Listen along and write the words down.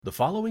The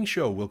following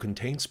show will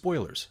contain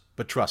spoilers,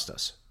 but trust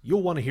us,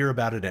 you'll want to hear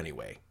about it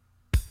anyway.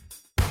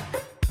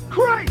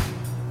 Christ!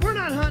 We're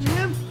not hunting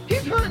him!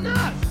 He's hunting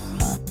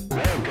us!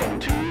 Welcome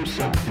to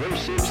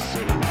Subversive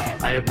Cinema.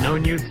 I have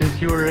known you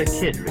since you were a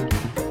kid, Ricky.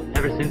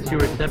 Ever since you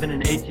were 7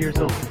 and 8 years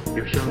old,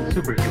 you've shown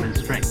superhuman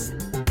strength.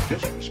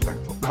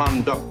 Disrespectful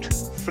conduct,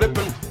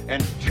 flippant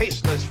and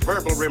tasteless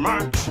verbal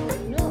remarks.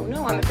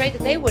 No, I'm afraid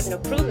that they wouldn't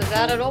approve of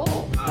that at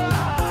all.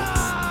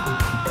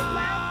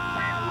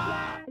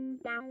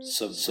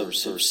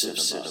 Subversive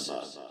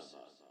Cinema.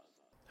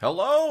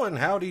 Hello and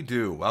howdy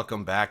do.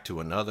 Welcome back to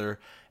another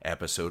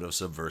episode of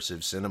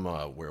Subversive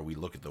Cinema, where we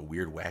look at the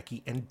weird,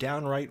 wacky, and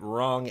downright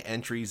wrong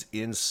entries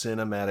in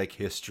cinematic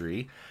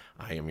history.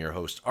 I am your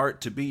host,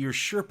 Art, to be your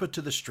Sherpa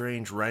to the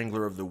strange,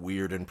 wrangler of the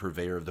weird, and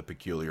purveyor of the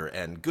peculiar,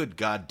 and good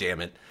god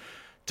damn it,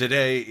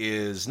 today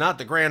is not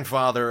the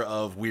grandfather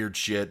of weird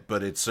shit,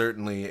 but it's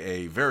certainly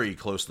a very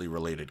closely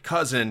related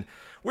cousin.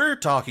 We're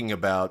talking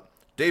about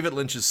David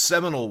Lynch's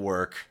seminal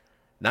work,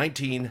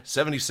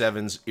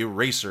 1977's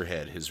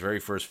Eraserhead, his very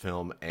first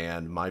film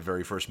and my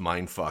very first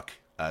mindfuck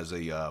as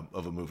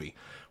of a movie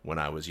when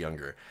I was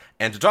younger.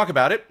 And to talk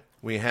about it,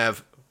 we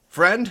have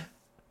friend,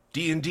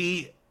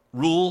 D&D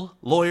rule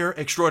lawyer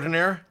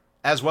extraordinaire,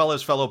 as well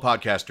as fellow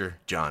podcaster,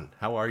 John.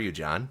 How are you,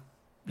 John?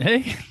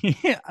 Hey,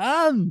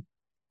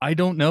 I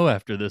don't know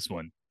after this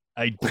one.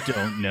 I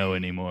don't know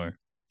anymore.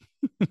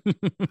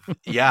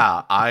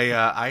 Yeah,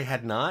 I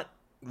had not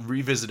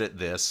revisited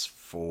this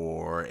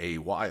for a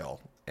while.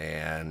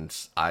 And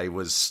I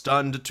was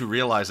stunned to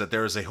realize that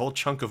there is a whole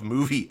chunk of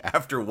movie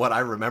after what I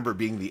remember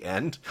being the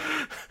end.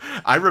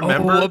 I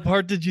remember. What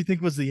part did you think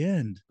was the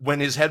end? When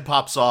his head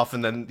pops off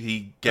and then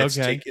he gets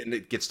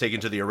taken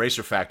to the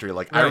eraser factory.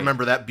 Like, right. I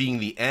remember that being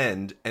the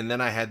end. And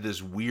then I had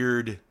this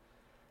weird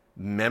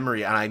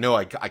memory. And I know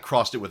I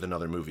crossed it with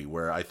another movie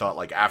where I thought,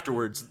 like,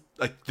 afterwards,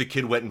 like, the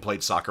kid went and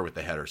played soccer with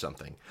the head or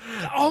something.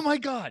 Oh, my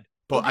God.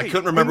 But I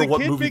couldn't remember what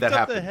movie that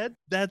happened. The head,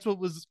 that's what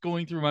was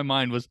going through my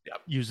mind was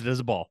use it as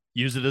a ball,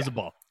 use it as a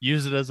ball,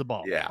 use it as a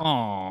ball. Yeah.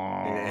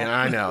 Aww. And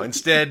I know.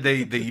 Instead,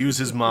 they use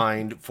his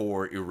mind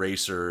for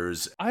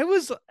erasers. I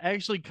was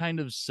actually kind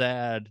of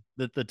sad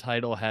that the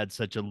title had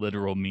such a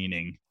literal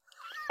meaning.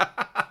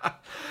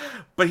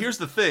 But here's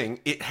the thing.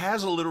 It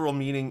has a literal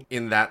meaning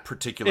in that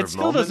particular moment. It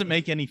still doesn't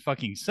make any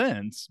fucking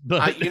sense.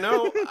 But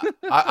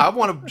I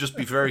want to just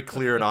be very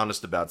clear and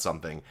honest about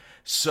something.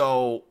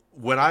 So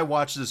when I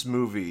watched this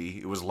movie,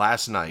 it was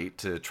last night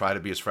to try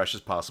to be as fresh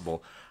as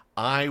possible.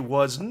 I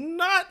was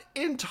not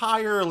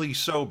entirely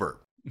sober.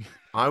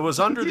 I was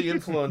under the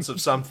influence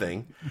of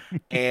something,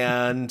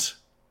 and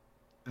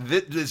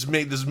this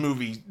made this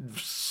movie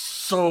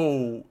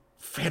so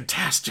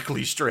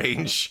fantastically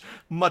strange,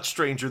 much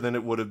stranger than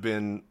it would have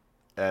been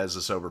as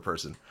a sober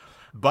person.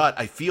 But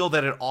I feel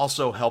that it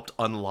also helped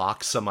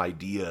unlock some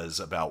ideas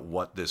about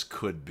what this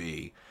could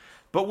be.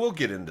 But we'll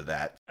get into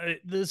that.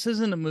 This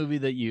isn't a movie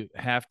that you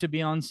have to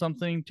be on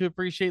something to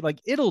appreciate. Like,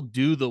 it'll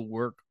do the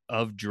work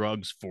of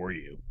drugs for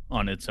you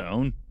on its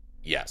own.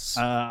 Yes.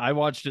 I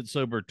watched it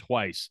sober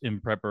twice in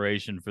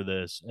preparation for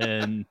this,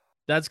 and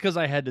that's because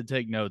I had to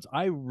take notes.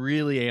 I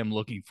really am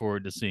looking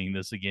forward to seeing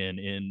this again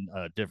in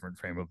a different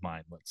frame of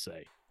mind, let's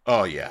say.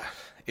 Oh, yeah.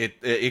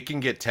 It can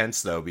get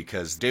tense, though,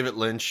 because David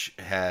Lynch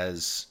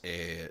has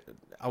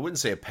I wouldn't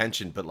say a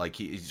penchant, but like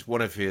he's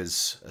one of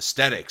his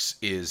aesthetics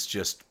is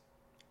just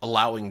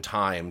allowing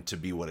time to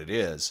be what it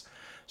is.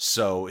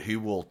 So he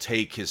will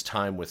take his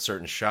time with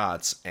certain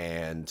shots,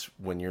 and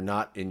when you're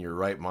not in your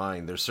right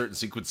mind, there's certain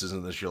sequences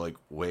in this you're like,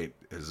 wait,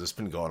 has this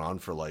been going on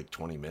for like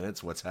 20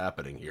 minutes? What's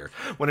happening here?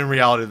 When in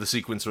reality, the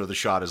sequence or the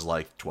shot is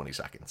like 20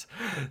 seconds.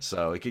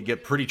 So it could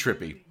get pretty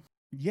trippy.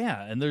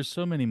 Yeah, and there's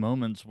so many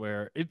moments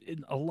where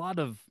in a lot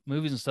of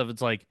movies and stuff,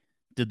 it's like,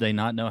 did they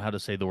not know how to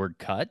say the word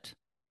cut?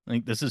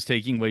 Like, this is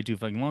taking way too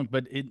fucking long.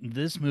 But in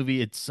this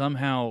movie, it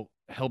somehow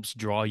helps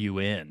draw you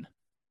in.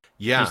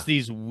 Yeah. Just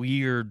these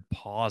weird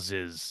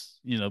pauses,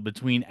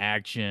 between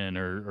action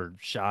or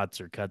shots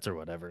or cuts or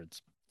whatever.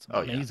 It's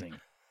amazing.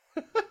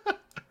 Yeah.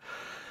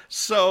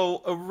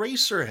 So,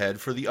 Eraserhead,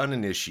 for the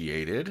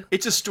uninitiated,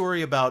 it's a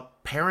story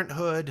about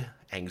parenthood,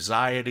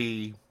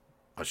 anxiety,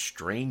 a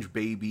strange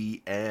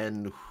baby,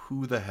 and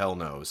who the hell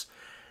knows.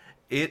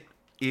 It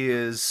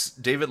is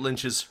David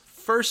Lynch's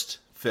first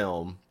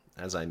film,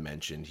 as I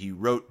mentioned. He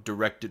wrote,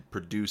 directed,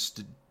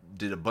 produced,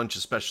 did a bunch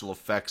of special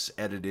effects,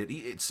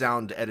 edited,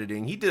 sound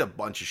editing. He did a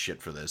bunch of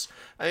shit for this.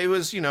 It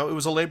was, it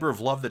was a labor of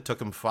love that took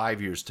him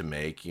 5 years to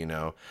make,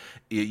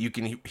 You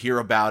can hear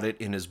about it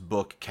in his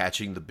book,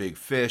 Catching the Big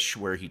Fish,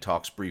 where he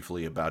talks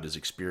briefly about his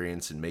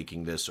experience in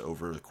making this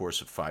over the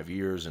course of 5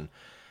 years and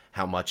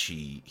how much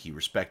he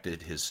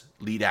respected his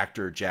lead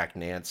actor, Jack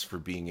Nance, for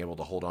being able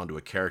to hold on to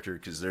a character.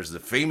 Because there's the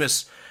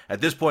famous,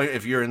 at this point,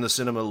 if you're in the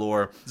cinema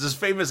lore, there's this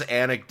famous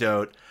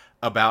anecdote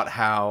about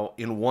how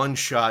in one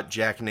shot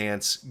Jack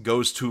Nance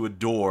goes to a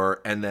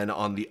door, and then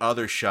on the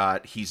other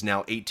shot he's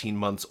now 18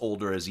 months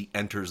older as he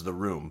enters the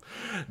room,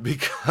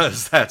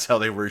 because that's how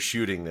they were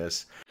shooting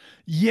this.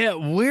 Yeah,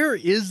 where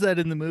is that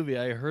in the movie?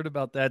 I heard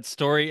about that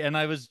story, and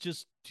I was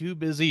just too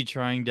busy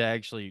trying to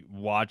actually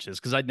watch this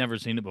because I'd never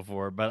seen it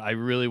before, but I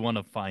really want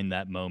to find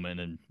that moment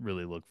and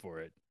really look for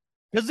it.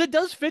 Because it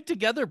does fit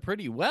together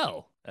pretty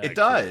well. It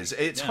does.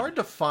 It's hard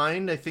to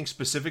find, I think,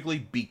 specifically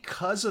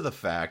because of the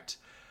fact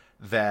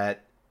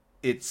that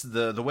it's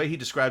the way he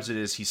describes it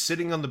is he's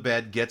sitting on the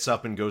bed, gets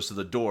up, and goes to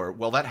the door.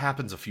 Well, that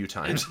happens a few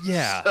times.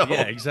 Yeah, So-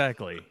 yeah,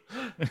 exactly.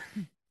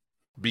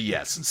 But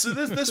yes, so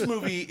this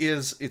movie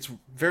it's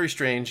very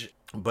strange,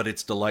 but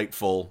it's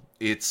delightful.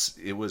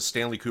 It was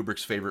Stanley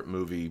Kubrick's favorite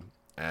movie,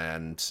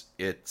 and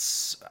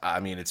it's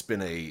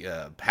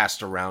been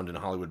passed around in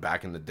Hollywood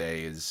back in the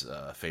day as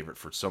a favorite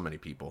for so many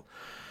people.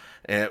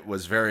 It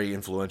was very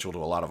influential to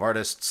a lot of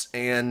artists,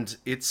 and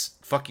it's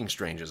fucking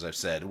strange, as I've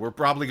said. We're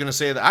probably going to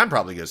say that. I'm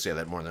probably going to say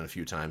that more than a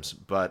few times,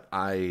 but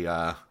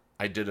I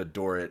did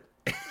adore it,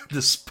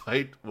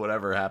 despite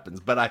whatever happens.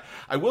 But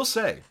I will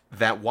say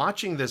that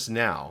watching this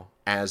now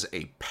as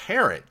a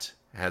parent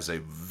has a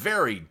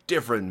very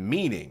different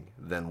meaning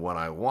than when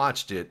I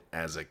watched it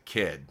as a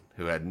kid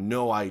who had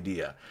no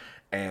idea.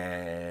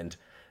 And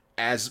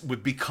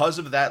because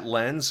of that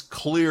lens,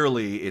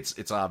 clearly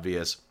it's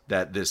obvious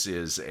that this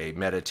is a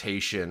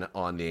meditation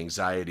on the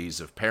anxieties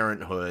of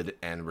parenthood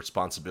and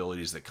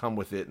responsibilities that come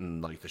with it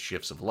and like the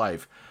shifts of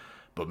life.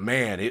 But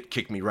man, it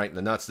kicked me right in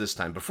the nuts this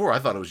time. Before I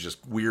thought it was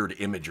just weird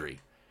imagery.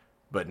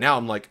 But now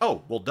I'm like,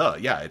 oh, well, duh.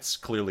 Yeah, it's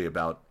clearly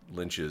about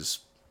Lynch's,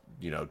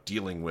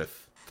 dealing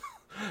with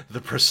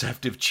the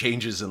perceptive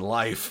changes in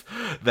life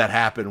that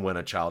happen when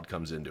a child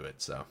comes into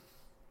it. So,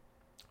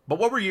 but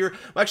what were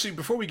actually,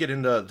 before we get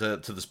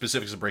into to the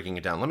specifics of breaking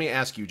it down, let me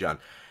ask you, John,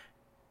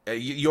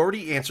 you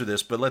already answered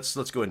this, but let's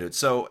go into it.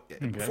 So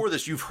before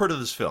this, you've heard of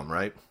this film,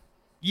 right?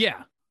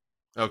 Yeah.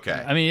 Okay.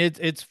 I mean,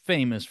 it's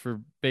famous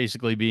for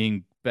basically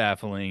being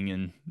baffling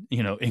and,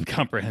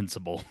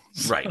 incomprehensible.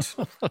 Right.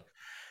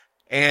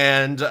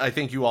 And I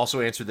think you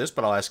also answered this,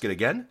 but I'll ask it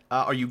again.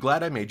 Are you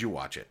glad I made you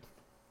watch it?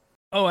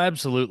 Oh,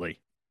 absolutely.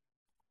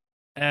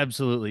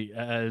 Absolutely.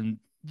 And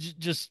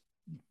just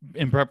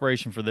in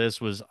preparation for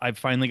this I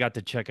finally got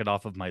to check it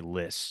off of my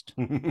list.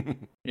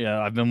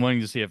 Yeah, I've been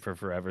wanting to see it for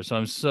forever. So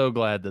I'm so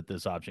glad that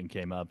this option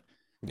came up.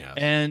 Yeah.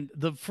 And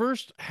the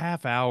first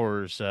half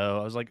hour or so,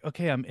 I was like,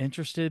 okay, I'm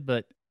interested,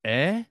 but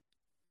And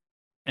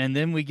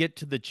then we get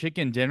to the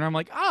chicken dinner. I'm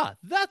like,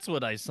 that's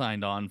what I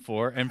signed on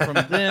for. And from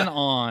then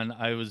on,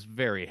 I was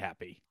very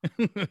happy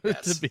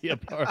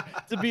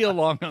to be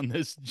along on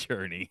this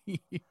journey.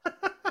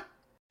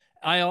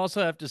 I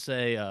also have to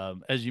say,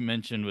 as you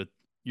mentioned with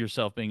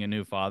yourself being a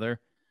new father,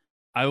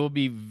 I will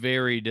be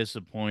very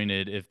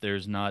disappointed if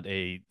there's not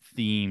a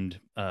themed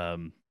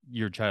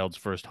your child's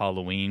first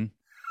Halloween.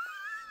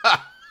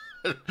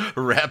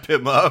 Wrap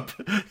him up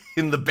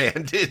in the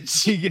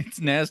bandage. He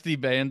gets nasty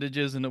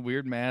bandages and a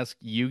weird mask.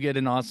 You get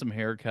an awesome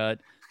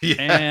haircut. Yes.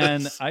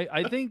 And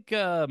I think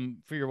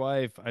for your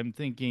wife, I'm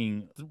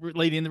thinking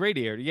Lady in the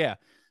Radiator. Yeah.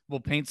 We'll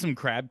paint some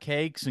crab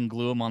cakes and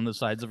glue them on the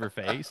sides of her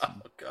face. Oh,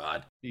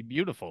 God. Be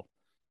beautiful.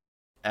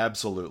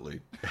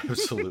 Absolutely.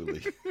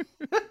 Absolutely.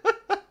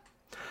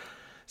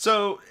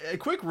 So, a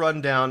quick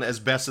rundown as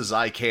best as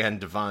I can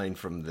divine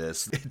from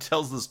this. It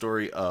tells the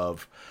story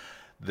of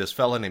this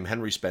fella named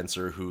Henry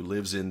Spencer who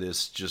lives in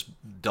this just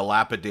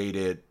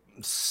dilapidated,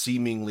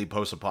 seemingly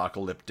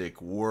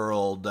post-apocalyptic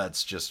world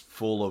that's just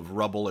full of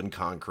rubble and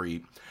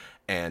concrete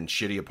and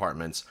shitty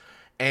apartments.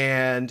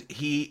 And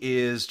he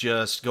is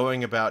just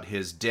going about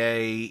his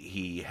day.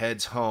 He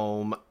heads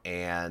home,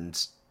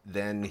 and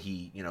then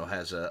he,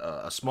 has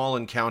a small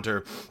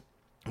encounter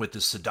with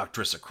this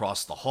seductress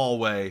across the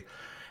hallway.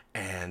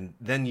 And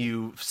then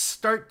you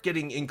start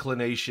getting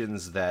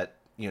inclinations that,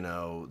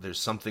 there's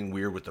something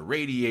weird with the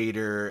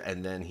radiator,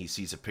 and then he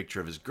sees a picture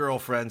of his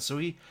girlfriend. So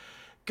he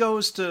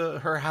goes to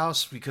her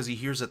house because he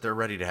hears that they're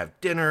ready to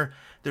have dinner.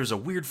 There's a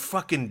weird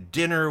fucking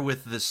dinner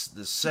with this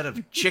set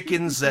of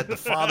chickens that the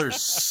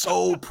father's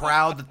so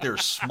proud that they're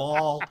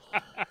small.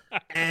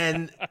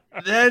 And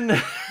then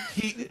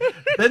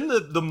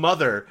the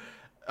mother,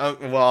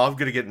 well, I'm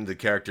going to get into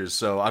characters,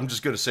 so I'm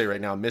just going to say right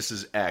now,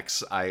 Mrs.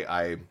 X,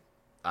 I'm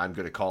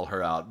going to call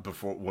her out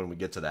when we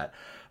get to that.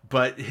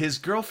 But his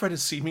girlfriend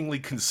is seemingly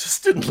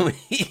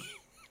consistently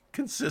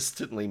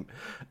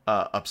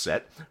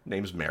upset.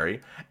 Name's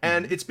Mary.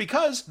 And it's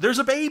because there's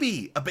a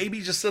baby. A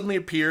baby just suddenly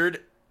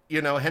appeared.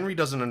 Henry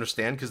doesn't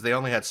understand because they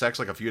only had sex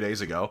like a few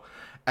days ago.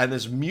 And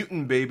this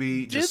mutant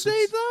baby just... Did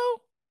they,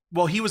 though?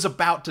 Well, he was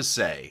about to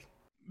say.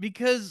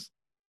 Because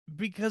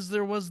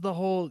there was the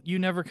whole, you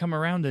never come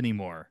around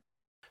anymore.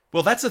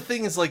 Well, that's the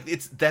thing, is like,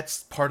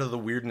 that's part of the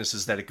weirdness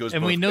is that it goes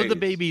and both we know ways. The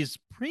baby's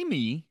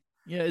preemie.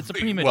 Yeah, it's a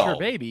premature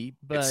baby,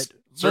 but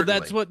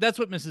that's what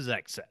Mrs.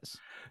 X says.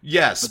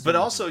 Yes, but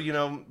also,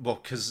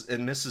 because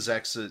in Mrs.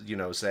 X,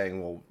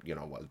 saying, well,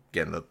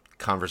 again, the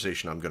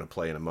conversation I'm going to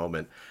play in a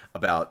moment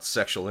about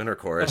sexual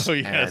intercourse. Oh,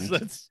 yes,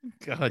 that's,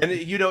 God. And,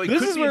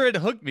 this is where it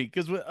hooked me,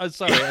 because,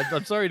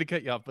 I'm sorry to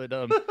cut you off, but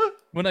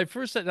when I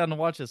first sat down to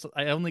watch this,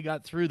 I only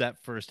got through that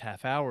first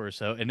half hour or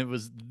so, and it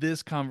was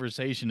this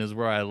conversation is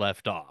where I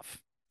left off.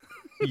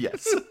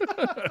 Yes.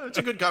 It's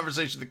a good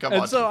conversation to come on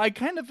And so to. I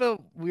kind of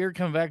felt weird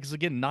coming back because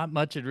again, not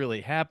much had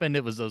really happened.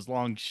 It was those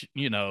long,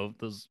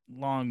 those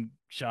long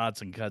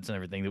shots and cuts and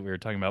everything that we were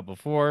talking about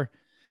before.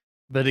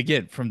 But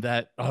again, from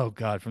that, oh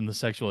God, from the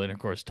sexual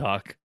intercourse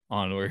talk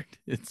onward,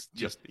 it's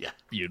just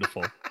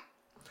beautiful.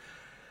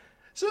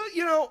 So,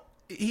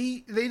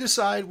 they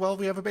decide, well,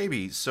 we have a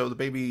baby. So the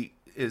baby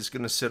is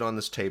going to sit on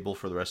this table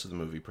for the rest of the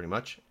movie, pretty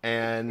much.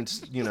 And,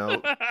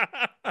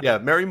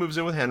 Mary moves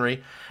in with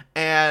Henry.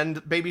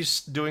 And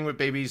baby's doing what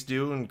babies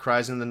do and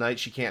cries in the night.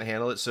 She can't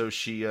handle it. So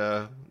she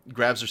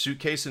grabs her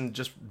suitcase and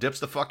just dips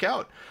the fuck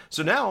out.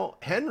 So now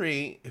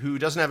Henry, who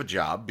doesn't have a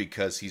job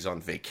because he's on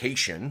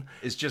vacation,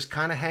 is just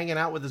kind of hanging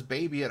out with his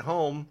baby at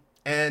home.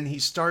 And he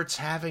starts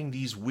having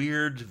these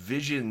weird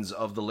visions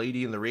of the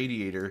lady in the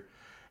radiator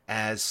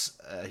as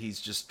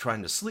he's just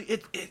trying to sleep.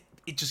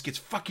 It just gets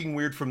fucking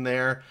weird from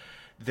there.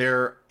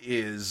 There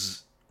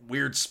is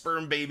weird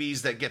sperm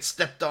babies that get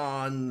stepped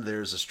on.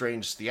 There's a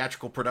strange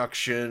theatrical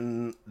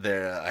production.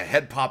 A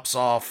head pops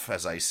off,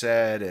 as I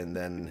said, and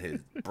then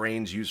his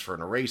brain's used for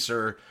an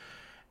eraser.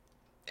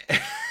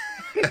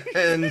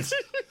 And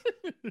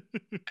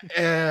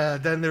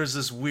then there's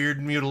this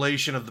weird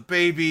mutilation of the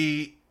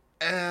baby.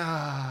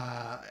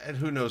 And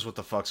who knows what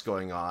the fuck's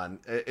going on.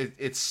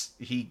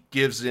 He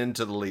gives in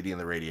to the lady in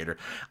the radiator.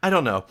 I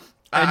don't know.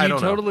 And I you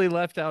don't totally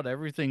left out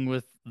everything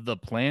with the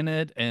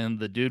planet and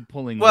the dude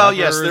pulling Well, levers,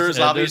 yes, there's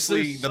and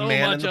obviously there's the so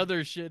man much and the-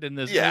 other shit in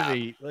this Yeah.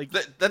 movie. Like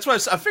That's why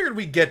I figured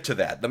we'd get to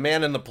that. The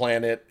Man in the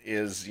Planet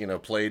is,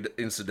 played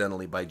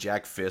incidentally by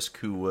Jack Fisk,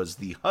 who was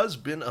the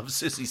husband of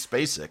Sissy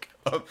Spacek.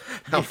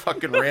 How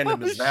fucking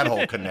random is that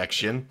whole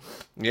connection?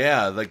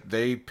 Yeah, like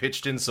they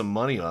pitched in some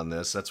money on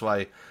this. That's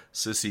why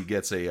Sissy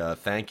gets a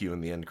thank you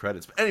in the end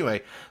credits. But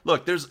anyway,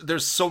 look,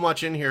 there's so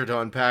much in here to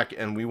unpack,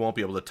 and we won't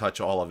be able to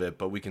touch all of it,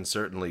 but we can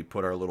certainly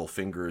put our little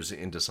fingers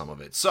into some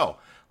of it. So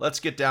let's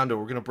get down to it.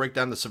 We're going to break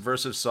down the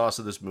subversive sauce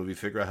of this movie,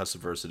 figure out how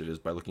subversive it is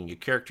by looking at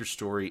character,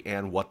 story,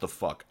 and what the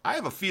fuck. I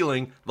have a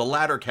feeling the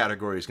latter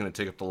category is going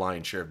to take up the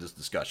lion's share of this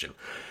discussion.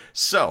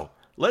 So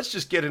let's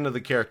just get into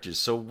the characters.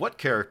 So what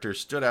character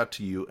stood out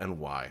to you and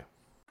why?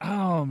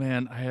 oh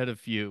man, I had a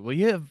few. Well,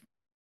 you have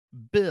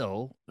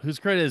Bill, whose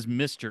credit is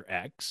Mr.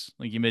 X.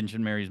 Like you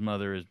mentioned, Mary's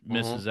mother is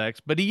Mrs.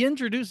 X, but he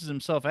introduces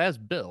himself as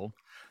Bill.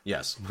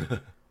 Yes.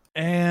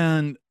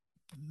 And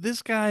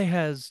this guy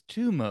has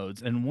two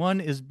modes, and one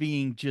is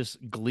being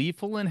just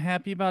gleeful and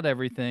happy about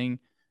everything,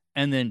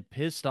 and then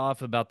pissed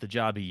off about the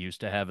job he used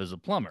to have as a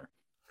plumber.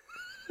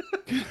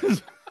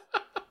 'Cause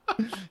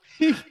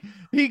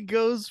he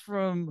goes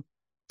from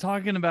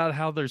talking about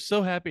how they're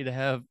so happy to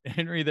have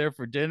Henry there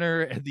for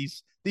dinner, and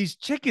these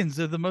chickens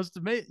are the most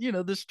amazing,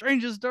 the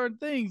strangest darn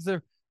things.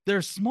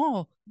 They're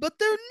small, but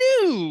they're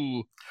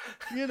new,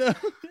 you know.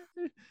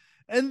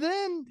 And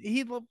then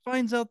he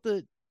finds out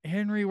that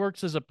Henry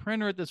works as a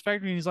printer at this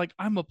factory, and he's like,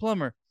 I'm a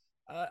plumber.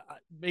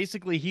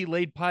 Basically, he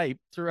laid pipe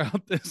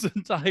throughout this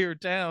entire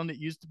town. It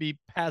used to be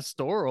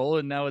pastoral,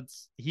 and now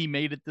he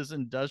made it this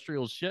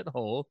industrial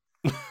shithole.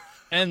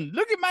 And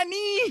look at my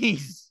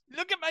knees.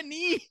 Look at my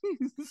knees.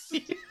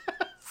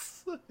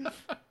 Yes.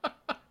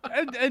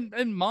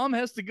 and mom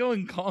has to go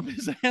and calm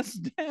his ass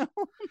down.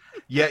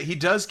 Yeah, he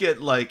does get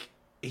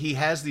he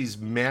has these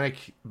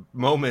manic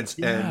moments,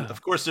 and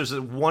of course there's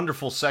a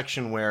wonderful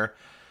section where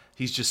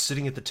he's just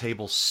sitting at the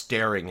table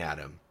staring at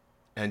him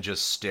and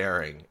just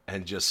staring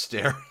and just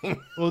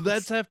staring. Well,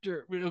 that's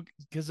after,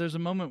 because there's a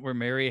moment where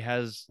Mary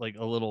has like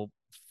a little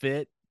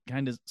fit,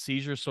 kind of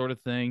seizure sort of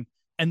thing.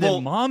 And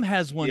then mom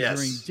has one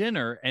during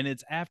dinner, and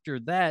it's after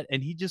that.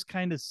 And he just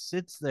kind of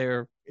sits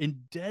there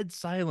in dead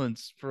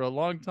silence for a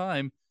long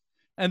time.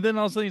 And then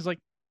all of a sudden he's like,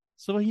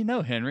 so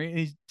Henry, and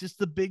he's just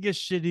the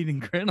biggest shit-eating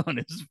grin on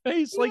his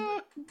face. Like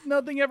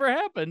nothing ever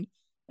happened.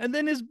 And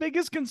then his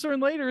biggest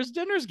concern later is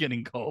dinner's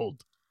getting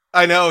cold.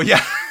 I know.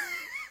 Yeah.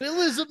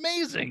 Bill is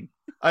amazing.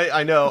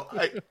 I know.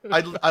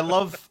 I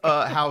love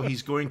how he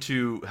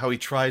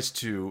tries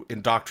to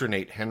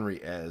indoctrinate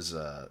Henry as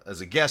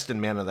a guest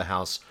and man of the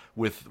house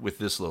with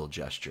this little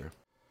gesture.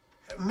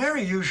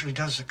 Mary usually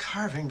does the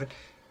carving, but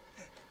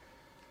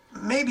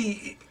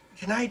maybe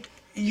tonight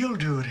you'll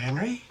do it,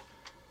 Henry.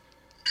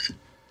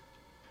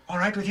 All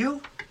right with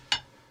you?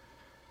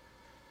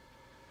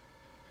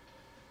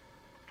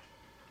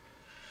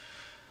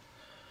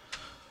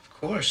 Of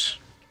course.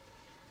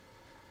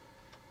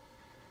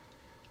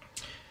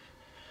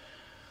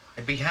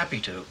 I'd be happy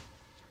to.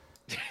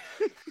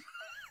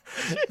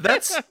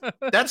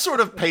 That sort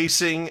of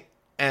pacing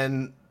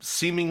and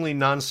seemingly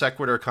non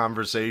sequitur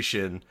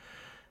conversation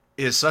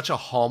is such a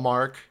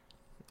hallmark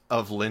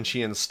of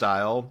Lynchian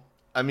style.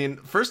 I mean,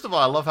 first of all,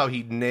 I love how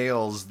he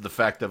nails the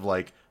fact of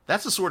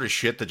that's the sort of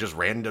shit that just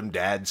random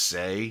dads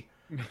say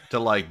to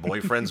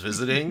boyfriends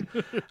visiting,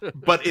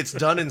 but it's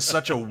done in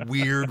such a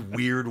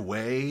weird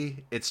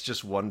way. It's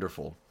just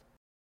wonderful.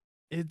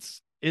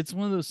 It's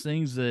one of those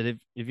things that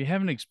if you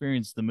haven't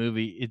experienced the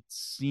movie, it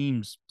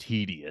seems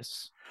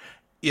tedious.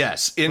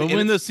 Yes. But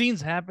when the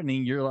scene's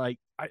happening, you're like,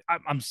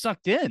 I'm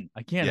sucked in.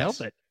 I can't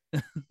help it.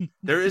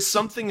 There is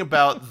something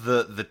about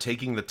the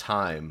taking the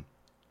time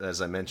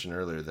as I mentioned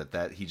earlier,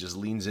 that he just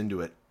leans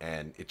into it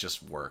and it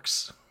just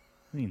works.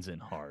 Leans in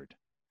hard.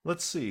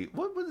 Let's see.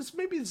 What is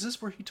maybe is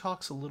this where he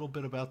talks a little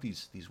bit about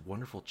these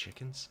wonderful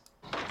chickens?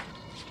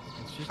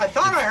 I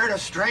thought I heard a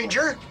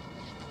stranger.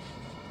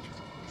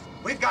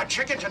 We've got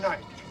chicken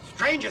tonight.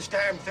 Strangest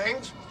damn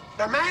things.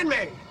 They're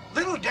man-made.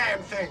 Little damn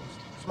things.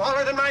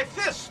 Smaller than my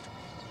fist.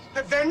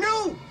 They're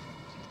new.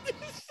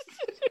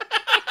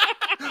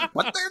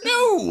 But they're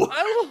new!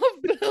 I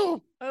love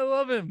Bill. I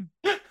love him.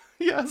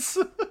 Yes.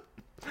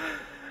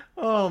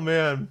 Oh,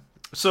 man.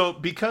 So,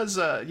 because,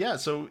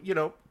 so,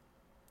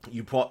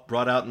 you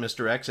brought out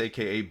Mr. X,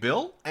 a.k.a.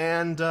 Bill,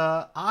 and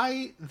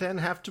I then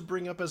have to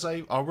bring up, as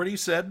I already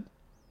said,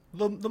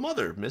 the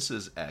mother,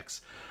 Mrs.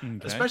 X. Okay.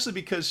 Especially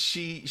because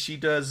she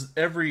does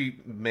every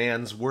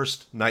man's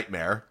worst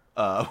nightmare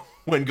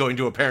when going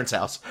to a parent's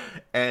house,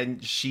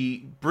 and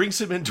she brings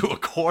him into a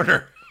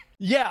corner.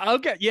 Yeah,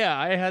 okay. Yeah,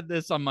 I had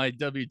this on my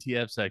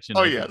WTF section.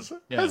 Oh, yes.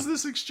 Yeah. Has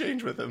this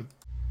exchange with him.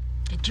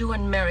 Did you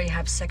and Mary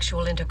have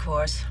sexual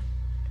intercourse?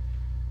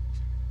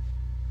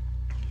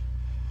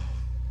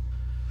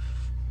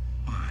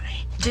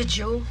 Why? Did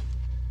you?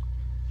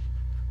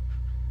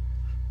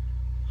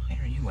 Why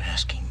are you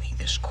asking me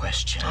this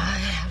question? I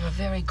have a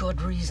very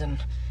good reason.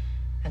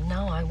 And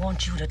now I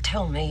want you to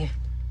tell me.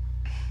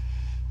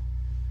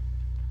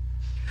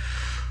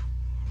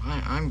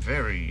 I'm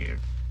very...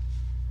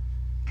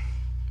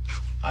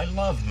 I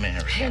love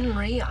Mary.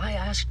 Henry, I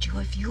asked you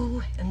if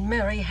you and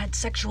Mary had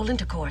sexual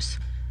intercourse.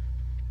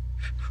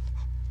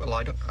 Well,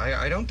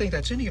 I don't think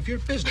that's any of your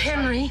business.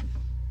 Henry!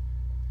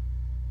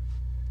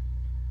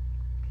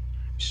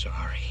 I'm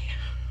sorry.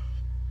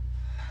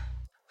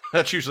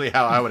 That's usually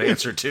how I would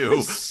answer,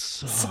 too.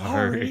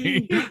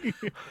 Sorry.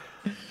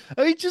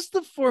 I mean, just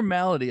the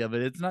formality of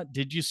it. It's not,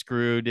 did you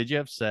screw? Did you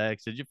have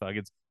sex? Did you fuck?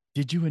 It's,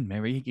 did you and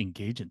Mary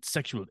engage in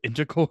sexual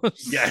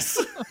intercourse? Yes.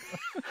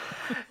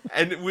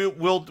 And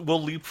we'll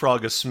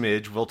leapfrog a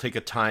smidge. We'll take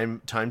a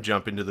time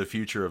jump into the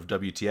future of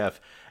WTF.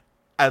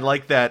 I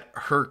like that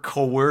her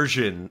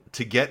coercion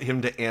to get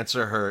him to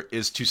answer her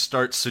is to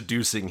start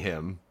seducing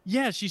him.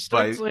 Yeah, she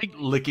starts by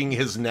licking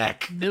his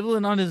neck,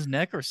 nibbling on his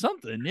neck or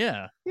something.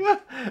 Yeah. Yeah.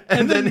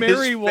 And then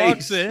Mary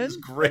walks in.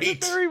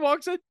 Great. Mary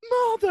walks in.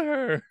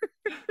 Mother.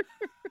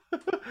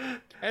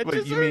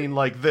 Wait, you mean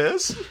like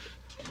this?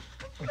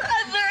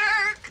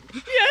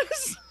 Mother!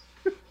 Yes.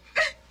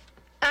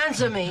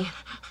 Answer me.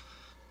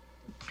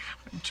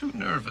 I'm too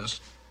nervous.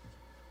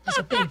 There's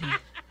a baby.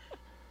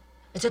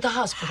 It's at the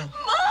hospital.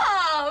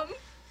 Mom!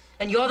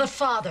 And you're the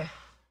father.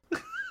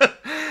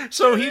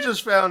 So he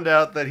just found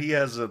out that he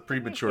has a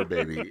premature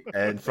baby,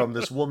 and from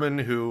this woman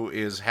who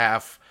is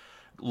half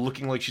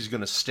looking like she's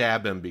going to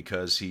stab him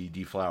because he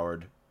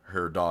deflowered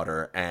her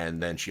daughter,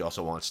 and then she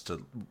also wants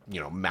to,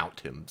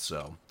 mount him.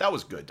 So that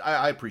was good.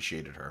 I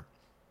appreciated her.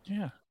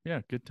 Yeah,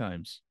 good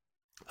times.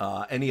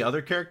 Any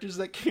other characters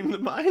that came to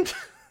mind?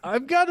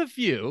 I've got a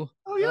few.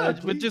 Oh, yeah.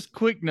 But just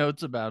quick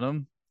notes about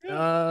them.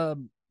 Yeah.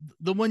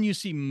 The one you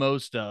see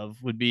most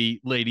of would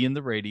be Lady in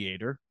the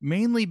Radiator,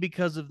 mainly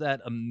because of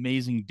that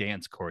amazing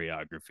dance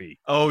choreography.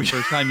 Oh, yeah.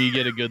 First time you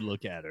get a good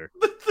look at her.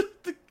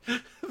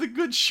 The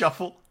good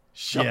shuffle.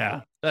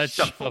 Yeah, that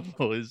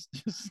shuffle is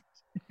just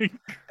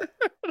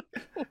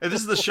And this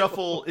is the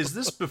shuffle. Is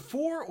this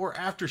before or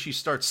after she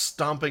starts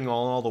stomping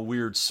on all the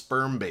weird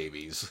sperm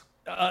babies?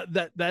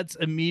 That's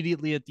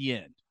immediately at the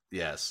end.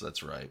 Yes,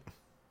 that's right.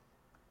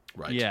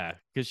 Right. Yeah,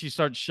 because she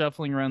starts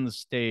shuffling around the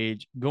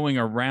stage, going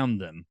around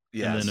them,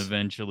 yes. And then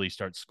eventually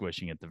starts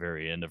squishing at the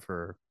very end of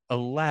her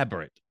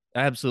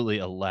absolutely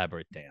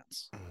elaborate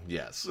dance.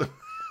 Yes.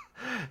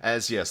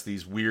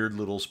 These weird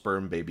little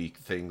sperm baby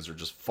things are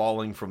just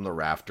falling from the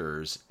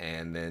rafters,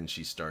 and then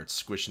she starts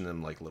squishing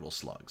them like little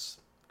slugs.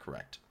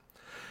 Correct.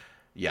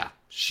 Yeah,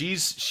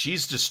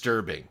 she's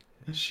disturbing.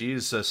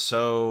 She's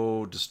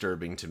so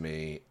disturbing to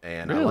me,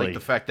 and really? I like the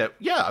fact that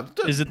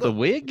is it the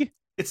wig?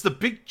 It's the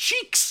big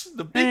cheeks,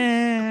 the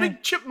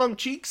big chipmunk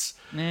cheeks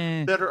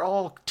that are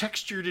all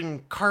textured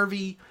and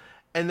carvy,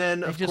 and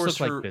then of course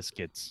look like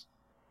biscuits.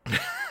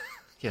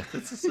 Yeah,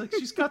 this is like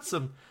she's got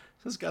some.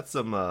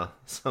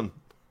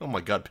 Oh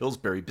my God,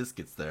 Pillsbury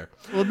biscuits there.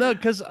 Well, no,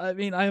 because I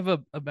mean I have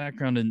a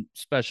background in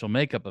special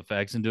makeup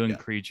effects and doing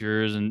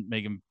creatures and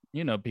making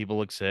people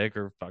look sick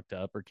or fucked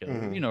up or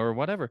killed, or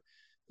whatever.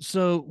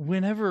 So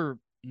whenever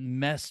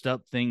messed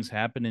up things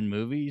happen in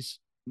movies,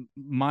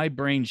 my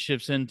brain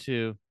shifts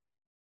into,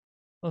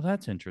 well,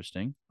 that's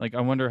interesting. Like,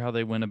 I wonder how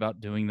they went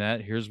about doing that.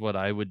 Here's what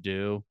I would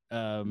do.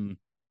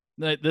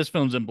 This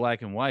film's in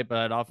black and white, but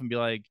I'd often be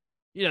like,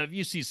 if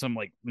you see some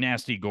like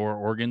nasty gore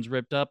organs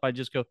ripped up, I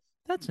just go,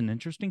 that's an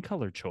interesting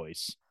color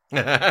choice.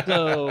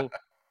 So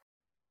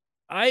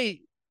I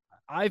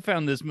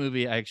found this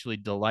movie actually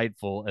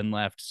delightful and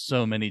laughed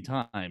so many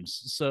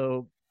times.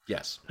 So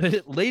yes,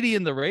 Lady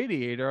in the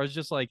Radiator, I was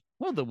just like,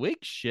 well, the wig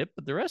shit,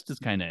 but the rest is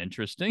kind of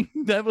interesting.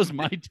 That was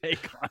my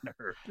take on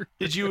her.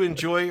 Did you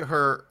enjoy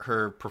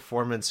her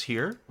performance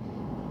here?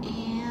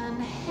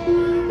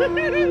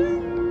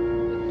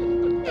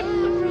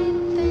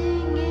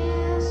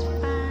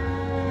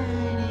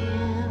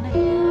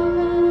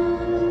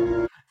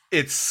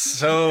 It's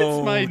so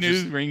It's my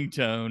just- new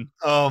ringtone.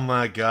 Oh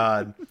my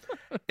god.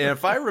 And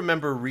if I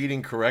remember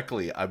reading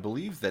correctly, I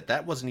believe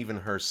that wasn't even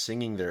her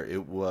singing there.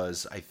 It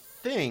was, I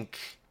think,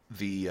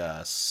 the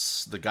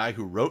guy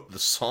who wrote the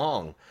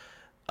song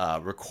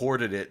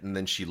recorded it, and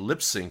then she lip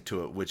synced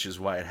to it, which is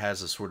why it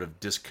has a sort of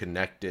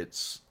disconnected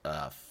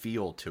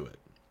feel to it.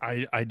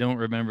 I don't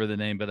remember the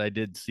name, but I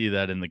did see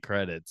that in the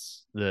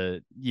credits.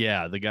 The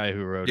guy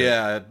who wrote it.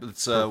 Yeah,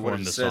 it's what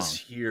performed it the says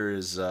song. here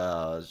is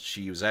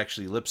she was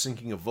actually lip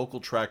syncing a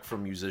vocal track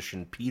from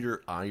musician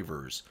Peter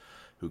Ivers,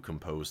 who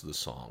composed the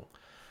song.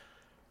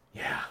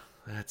 Yeah,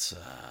 that's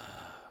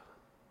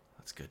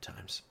good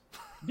times.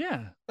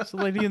 Yeah, it's the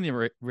lady in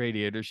the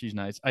radiator. She's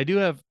nice. I do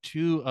have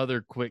two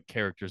other quick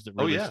characters that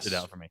really stood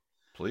out for me.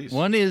 Please.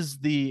 One is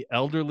the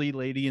elderly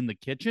lady in the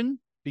kitchen,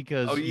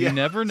 because you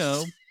never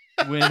know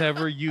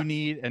whenever you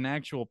need an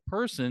actual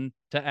person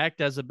to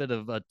act as a bit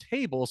of a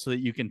table so that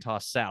you can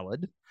toss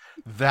salad.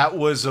 That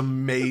was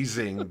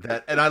amazing.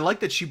 And I like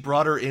that she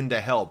brought her in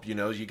to help. You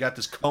know, you got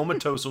this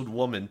comatose old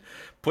woman,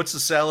 puts the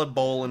salad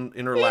bowl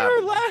in her lap,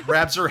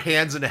 grabs her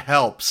hands and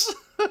helps.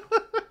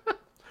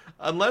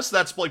 Unless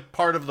that's like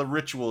part of the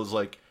ritual is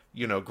like,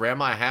 you know,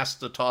 grandma has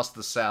to toss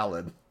the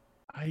salad.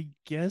 I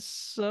guess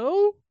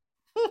so.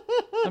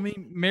 I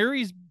mean,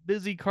 Mary's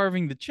busy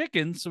carving the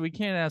chicken, so we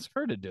can't ask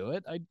her to do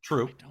it.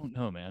 True. I don't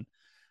know, man.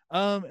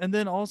 And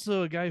then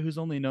also a guy who's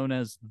only known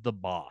as the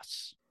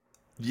boss.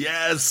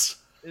 Yes.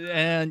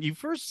 And you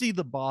first see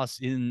the boss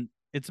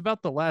it's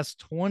about the last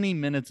 20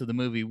 minutes of the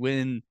movie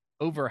when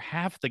over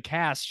half the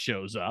cast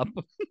shows up.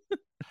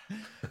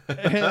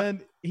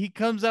 And he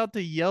comes out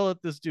to yell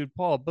at this dude,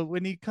 Paul. But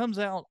when he comes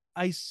out,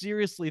 I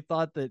seriously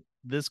thought that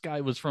this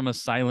guy was from a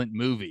silent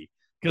movie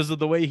because of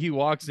the way he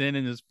walks in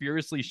and is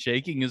furiously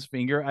shaking his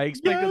finger. I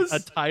expected a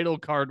title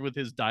card with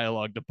his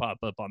dialogue to pop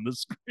up on the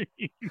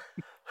screen.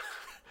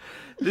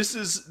 This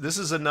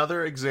is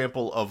another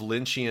example of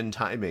Lynchian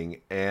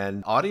timing.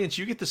 And audience,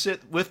 you get to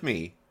sit with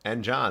me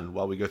and John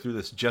while we go through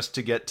this just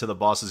to get to the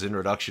boss's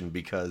introduction,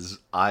 because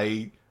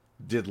I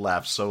did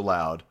laugh so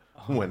loud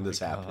when this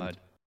happened.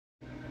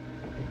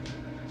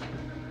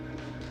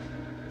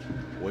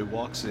 Boy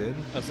walks in.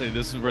 I'll say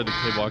this is where the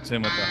kid walks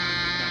in with the...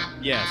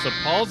 Yeah, so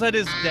Paul's at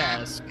his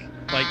desk,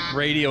 like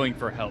radioing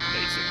for help,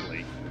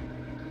 basically.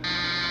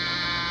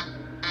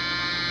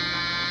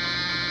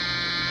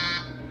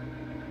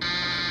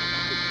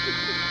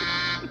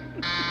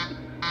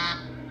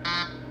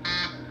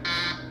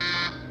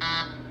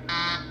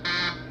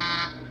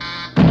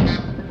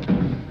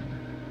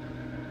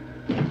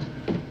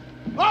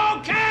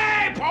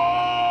 Okay,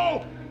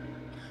 Paul!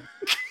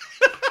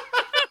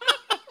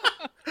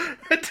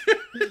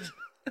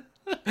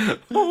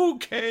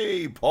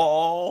 Okay,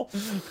 Paul.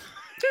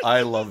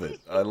 I love it.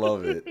 I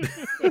love it.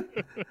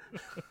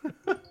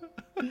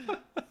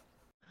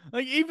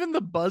 Like, even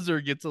the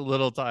buzzer gets a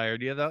little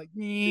tired. Yeah, they're like,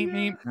 meep,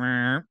 meep,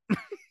 meep.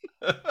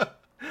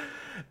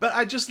 But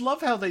I just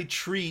love how they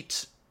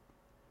treat,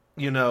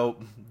 you know,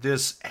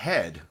 this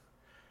head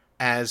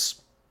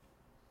as,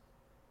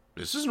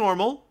 this is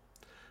normal.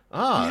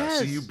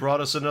 So you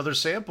brought us another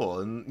sample.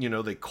 And, you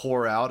know, they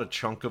core out a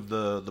chunk of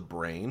the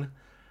brain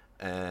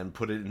and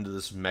put it into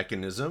this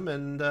mechanism,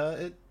 and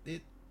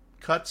it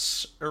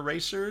cuts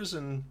erasers,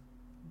 and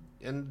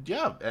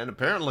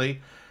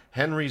apparently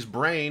Henry's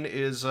brain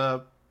is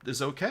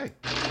okay.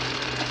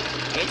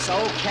 It's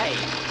okay.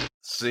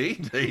 See,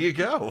 there you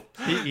go.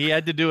 He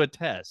had to do a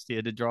test. He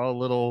had to draw a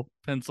little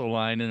pencil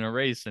line and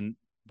erase, and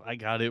by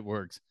God, it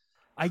works.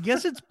 I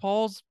guess it's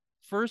Paul's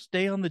first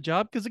day on the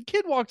job, because a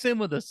kid walks in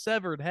with a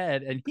severed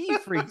head and he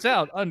freaks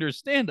out,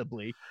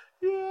 understandably.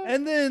 Yeah.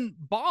 And then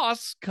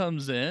boss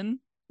comes in,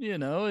 you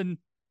know, and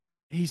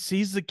he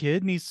sees the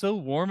kid and he's so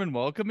warm and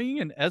welcoming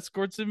and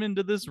escorts him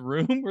into this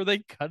room where they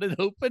cut it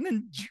open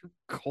and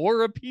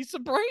core a piece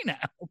of brain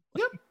out.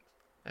 Yep.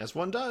 As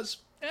one does.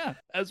 Yeah,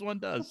 as one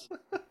does.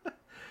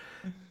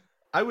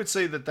 I would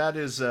say that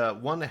is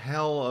one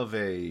hell of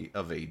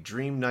a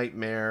dream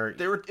nightmare.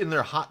 They were in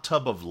their hot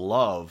tub of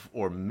love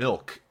or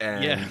milk,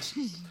 and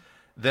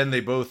then they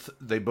both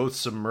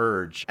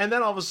submerge, and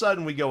then all of a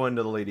sudden we go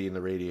into the lady in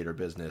the radiator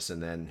business,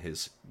 and then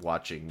his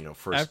watching, you know,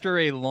 first after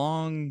a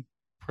long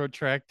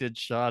protracted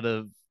shot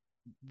of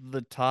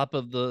the top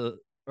of the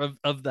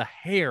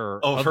hair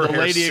of the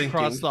lady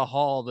across the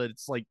hall,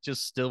 that's like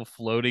just still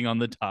floating on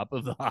the top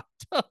of the hot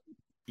tub.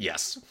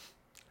 Yes.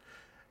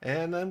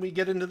 And then we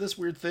get into this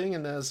weird thing,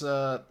 and as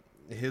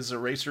his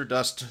eraser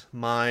dust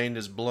mind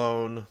is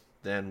blown,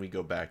 then we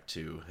go back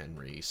to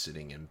Henry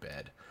sitting in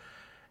bed.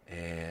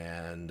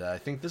 And I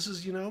think this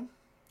is, you know,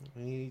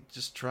 he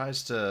just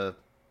tries to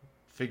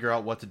figure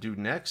out what to do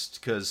next,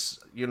 because,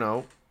 you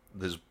know,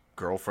 his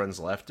girlfriend's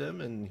left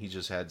him, and he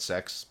just had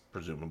sex,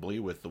 presumably,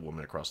 with the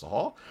woman across the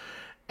hall.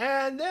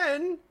 And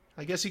then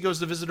I guess he goes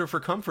to visit her for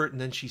comfort,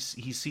 and then he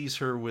sees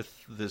her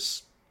with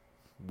this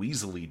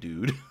Weasley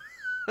dude.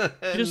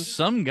 Just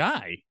some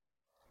guy.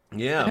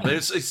 Yeah, but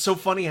it's so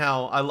funny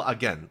how,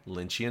 again,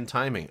 Lynchian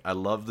timing. I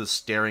love the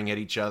staring at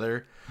each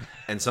other,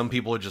 and some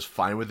people are just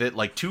fine with it.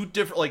 Like two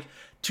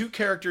two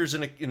characters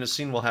in a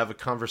scene will have a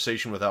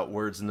conversation without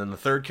words, and then the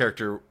third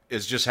character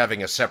is just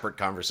having a separate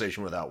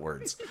conversation without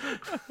words.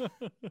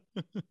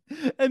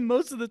 And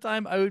most of the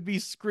time I would be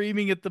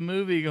screaming at the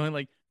movie going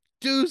like,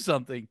 do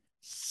something,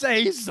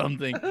 say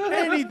something,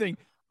 anything.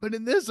 But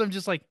in this, I'm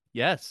just like,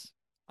 yes,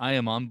 I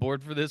am on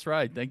board for this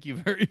ride. Thank you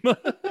very much.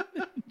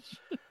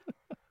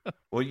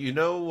 Well, you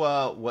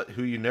know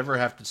who you never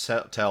have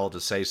to tell to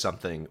say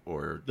something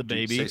or the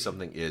baby say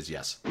something is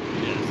yes.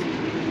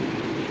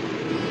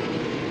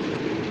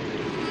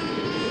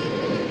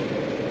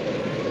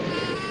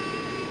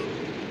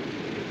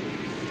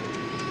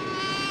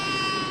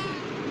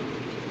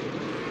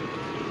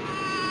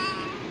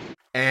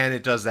 And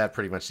it does that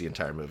pretty much the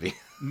entire movie.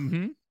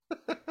 Mm-hmm.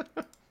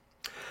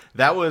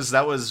 That was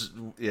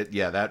it.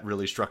 Yeah, that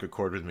really struck a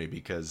chord with me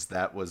because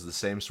that was the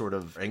same sort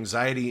of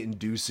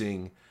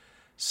anxiety-inducing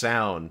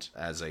sound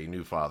as a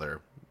new father.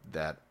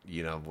 That,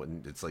 you know,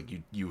 when it's like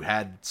you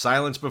had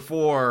silence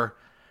before,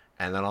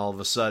 and then all of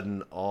a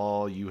sudden,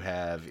 all you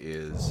have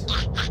is,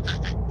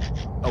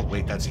 oh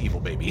wait, that's evil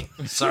baby.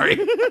 Sorry.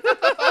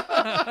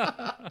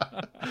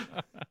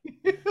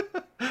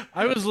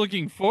 I was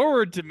looking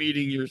forward to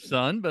meeting your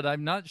son, but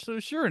I'm not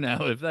so sure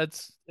now if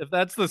that's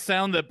the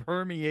sound that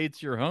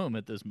permeates your home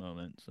at this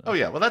moment. So. Oh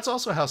yeah, well that's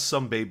also how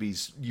some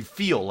babies, you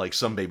feel like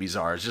some babies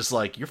are. It's just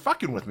like, you're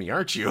fucking with me,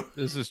 aren't you?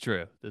 This is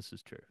true. This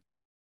is true.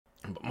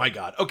 My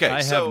God. Okay,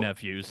 I have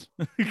nephews.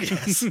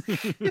 Yes.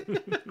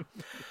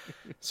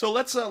 So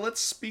let's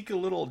speak a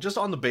little just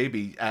on the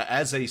baby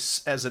as an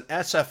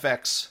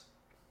SFX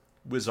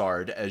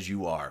wizard as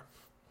you are.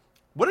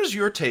 What is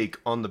your take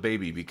on the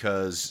baby?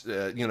 Because,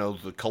 you know,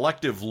 the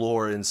collective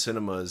lore in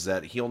cinema is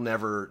that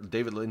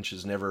David Lynch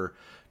has never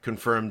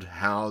confirmed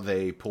how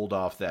they pulled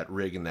off that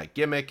rig and that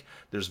gimmick.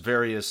 There's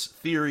various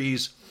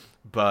theories,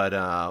 but,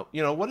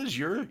 you know, what is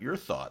your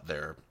thought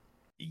there?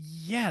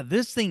 Yeah,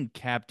 this thing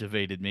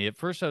captivated me. At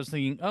first I was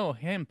thinking, oh,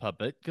 hand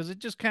puppet, because it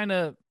just kind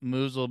of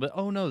moves a little bit.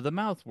 Oh, no, the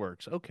mouth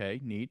works. Okay,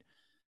 neat.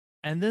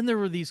 And then there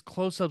were these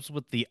close-ups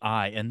with the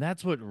eye, and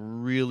that's what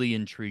really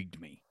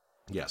intrigued me.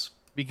 Yes.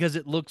 Because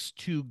it looks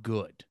too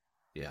good.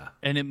 Yeah.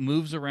 And it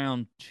moves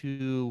around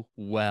too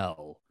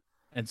well.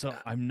 And so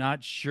I'm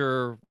not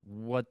sure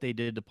what they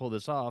did to pull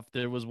this off.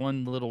 There was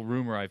one little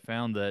rumor I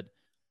found that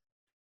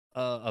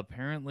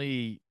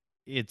apparently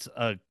it's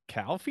a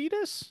cow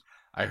fetus.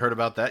 I heard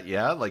about that.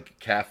 Yeah, like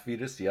calf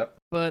fetus. Yep.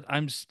 But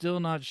I'm still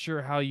not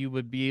sure how you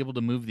would be able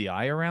to move the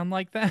eye around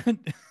like that.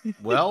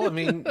 Well, I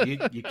mean,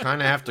 you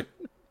kind of have to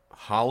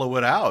hollow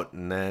it out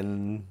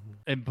and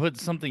put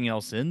something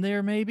else in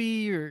there,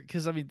 maybe, or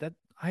because I mean that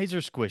eyes are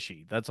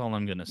squishy. That's all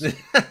I'm gonna say.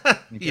 Okay?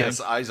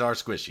 Yes, eyes are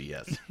squishy.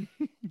 Yes.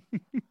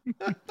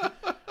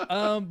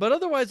 But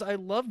otherwise, I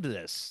loved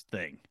this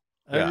thing.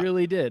 I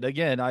really did.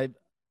 Again, I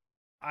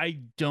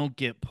don't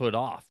get put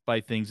off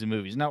by things in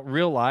movies. Now,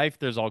 real life,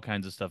 there's all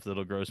kinds of stuff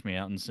that'll gross me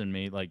out and send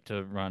me like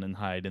to run and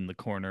hide in the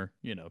corner,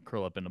 you know,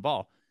 curl up in a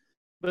ball.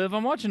 But if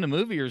I'm watching a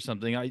movie or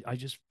something, I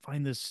just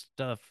find this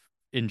stuff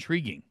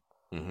intriguing.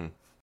 Mm-hmm.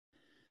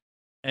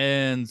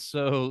 And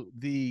so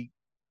the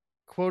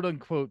quote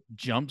unquote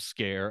jump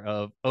scare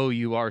of, oh,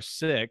 you are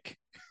sick.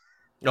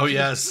 Oh,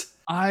 yes.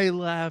 I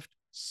laughed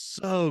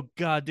so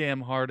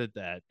goddamn hard at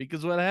that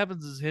because what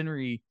happens is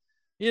Henry,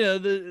 you know,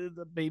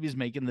 the baby's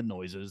making the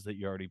noises that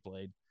you already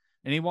played.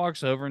 And he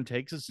walks over and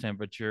takes his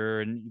temperature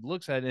and he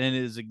looks at it and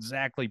it is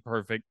exactly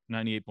perfect,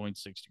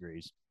 98.6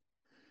 degrees.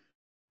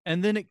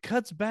 And then it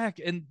cuts back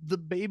and the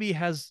baby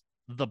has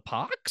the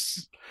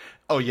pox.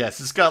 Oh,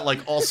 yes. It's got like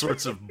all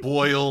sorts of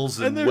boils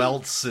and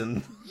welts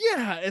and...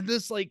 Yeah, and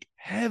this like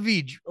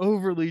heavy,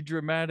 overly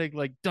dramatic,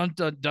 like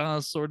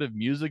dun-dun-dun sort of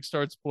music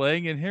starts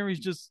playing and Henry's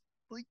just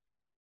like,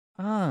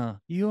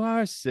 you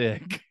are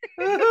sick.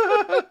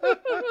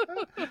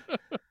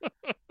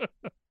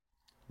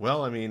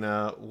 Well, I mean,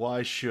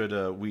 why should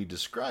we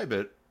describe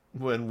it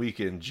when we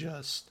can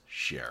just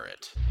share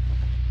it?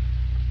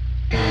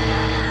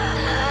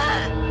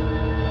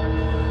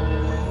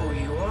 Oh,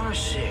 you are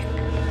sick.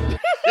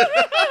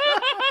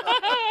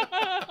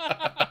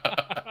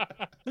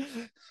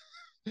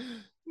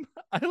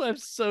 I laughed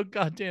so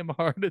goddamn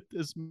hard at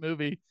this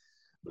movie,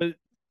 but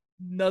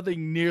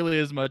nothing nearly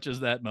as much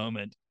as that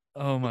moment.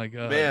 Oh my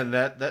God. Man,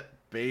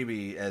 that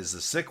baby as the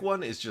sick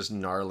one is just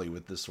gnarly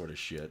with this sort of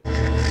shit.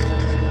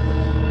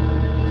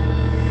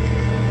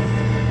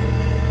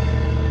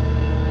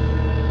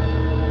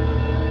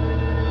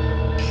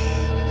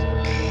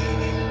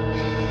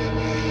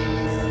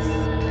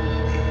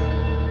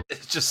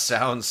 It just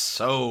sounds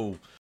so...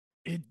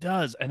 It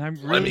does, and I'm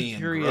really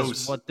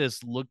curious what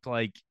this looked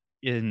like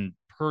in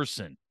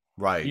person.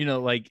 Right. You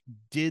know, like,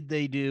 did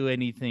they do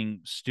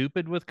anything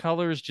stupid with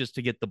colors just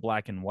to get the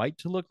black and white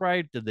to look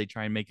right? Did they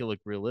try and make it look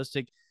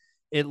realistic?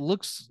 It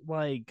looks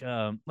like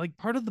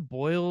part of the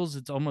boils,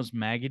 it's almost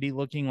maggoty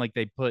looking, like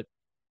they put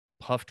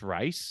puffed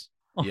rice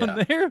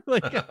on there.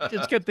 Like, I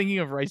just kept thinking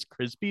of Rice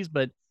Krispies,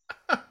 but,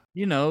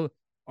 you know,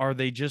 are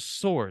they just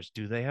sores?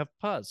 Do they have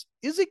pus?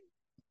 Is it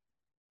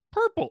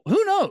purple?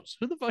 Who knows?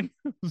 Who the fuck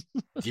knows?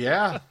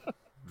 Yeah,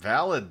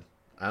 valid.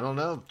 I don't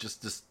know.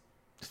 Just it's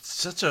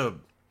such a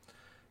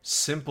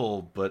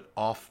simple but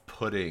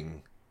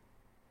off-putting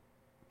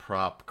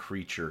prop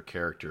creature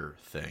character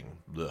thing.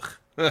 Ugh.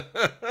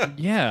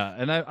 Yeah,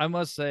 and I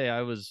must say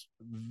I was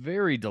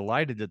very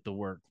delighted at the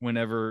work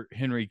whenever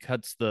Henry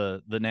cuts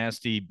the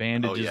nasty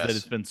bandages that yes.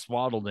 it's been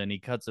swaddled in. He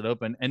cuts it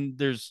open, and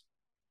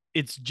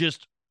it's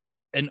just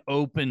an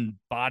open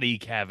body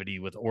cavity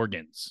with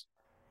organs.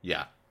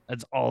 Yeah.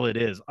 That's all it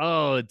is.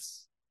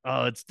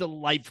 It's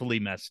delightfully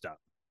messed up.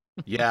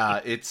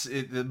 Yeah,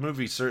 the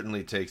movie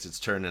certainly takes its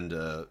turn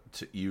into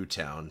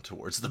U-Town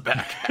towards the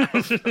back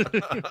half.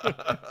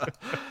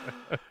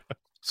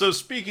 So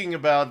speaking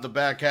about the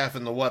back half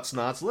and the what's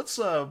nots, let's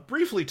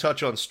briefly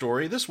touch on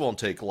story. This won't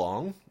take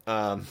long,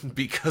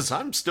 because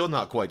I'm still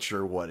not quite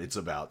sure what it's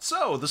about.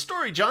 So, the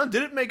story, John,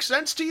 did it make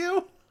sense to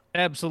you?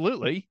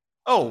 Absolutely.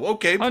 Oh,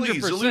 okay,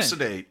 please 100%.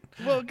 elucidate.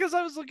 Well, because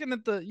I was looking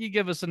at you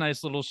give us a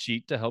nice little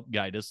sheet to help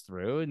guide us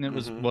through, and it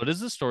was, what is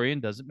the story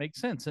and does it make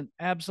sense? And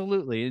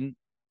absolutely. And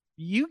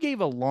you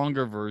gave a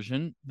longer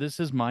version. This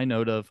is my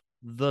note of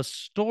the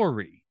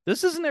story.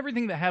 This isn't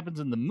everything that happens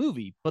in the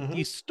movie, but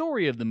the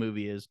story of the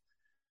movie is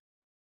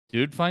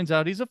dude finds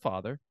out he's a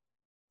father,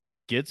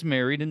 gets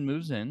married and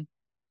moves in,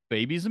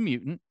 baby's a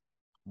mutant,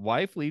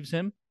 wife leaves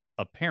him,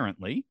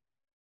 apparently,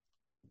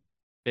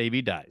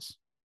 baby dies.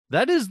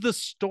 That is the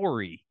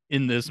story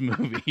in this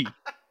movie.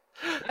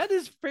 That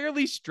is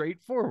fairly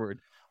straightforward.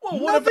 Well,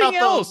 nothing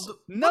else.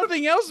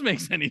 Nothing else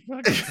makes any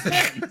fucking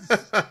sense.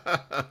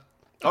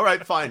 All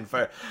right, fine,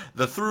 fair.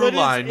 The through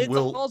line it's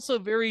will also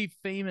very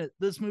famous.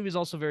 This movie is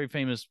also very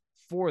famous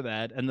for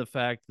that, and the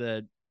fact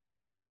that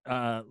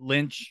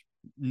Lynch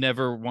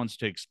never wants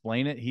to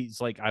explain it.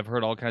 He's like, I've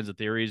heard all kinds of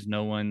theories.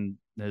 No one's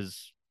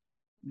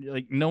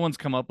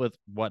come up with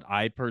what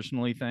I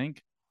personally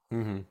think.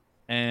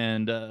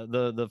 And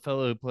the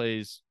fellow who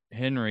plays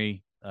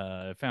Henry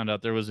found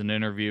out there was an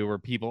interview where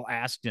people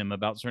asked him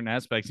about certain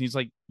aspects, and he's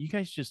like, you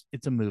guys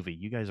it's a movie,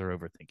 you guys are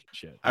overthinking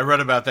shit. I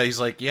read about that.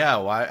 He's like, yeah,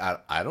 why?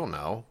 I don't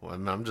know.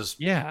 I'm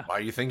just, why are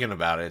you thinking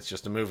about it? It's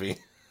just a movie.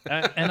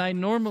 And I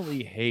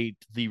normally hate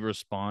the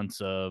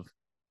response of,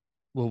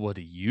 well, what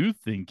do you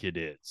think it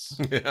is?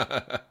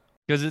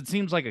 Because it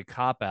seems like a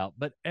cop out,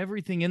 but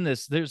everything in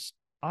this, there's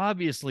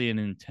obviously an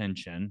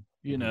intention.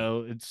 You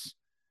know,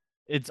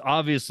 it's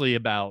obviously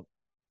about,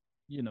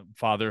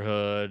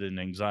 fatherhood and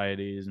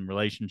anxieties and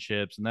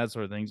relationships and that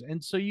sort of things.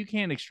 And so you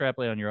can't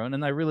extrapolate on your own.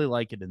 And I really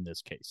like it in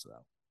this case,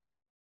 though.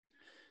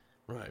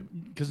 Right.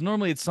 Because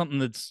normally it's something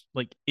that's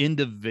like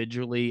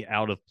individually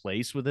out of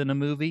place within a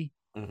movie.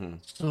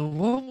 So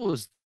what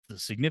was the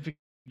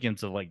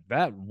significance of like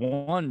that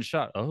one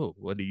shot? Oh,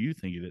 what do you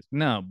think it is?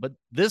 No, but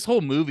this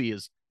whole movie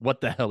is,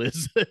 what the hell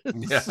is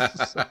this?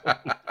 So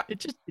it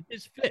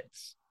just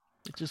fits.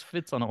 It just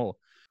fits on a whole.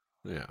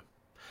 Yeah.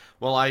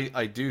 Well,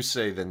 I do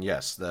say then,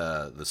 yes,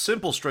 the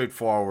simple,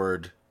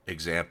 straightforward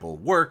example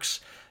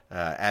works.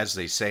 As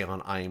they say on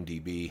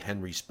IMDb,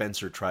 Henry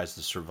Spencer tries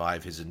to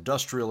survive his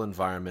industrial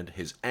environment,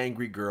 his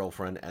angry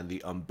girlfriend, and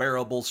the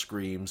unbearable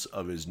screams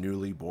of his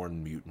newly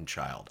born mutant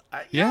child.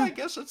 I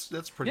guess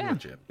that's pretty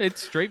much it.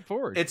 It's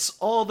straightforward. It's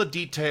all the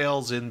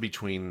details in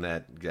between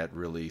that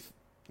really,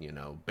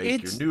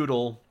 bake your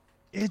noodle.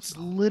 It's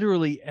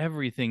literally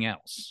everything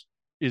else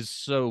is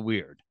so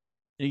weird.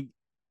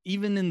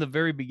 Even in the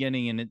very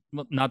beginning, and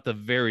not the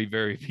very,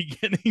 very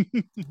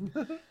beginning,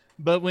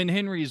 but when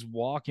Henry's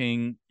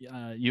walking,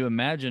 you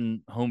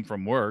imagine home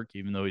from work,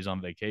 even though he's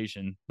on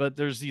vacation, but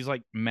there's these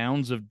like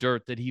mounds of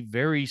dirt that he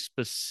very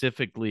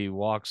specifically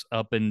walks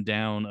up and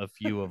down a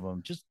few of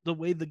them. Just the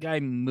way the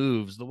guy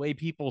moves, the way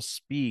people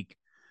speak,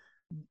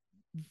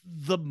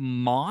 the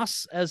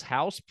moss as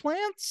house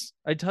plants.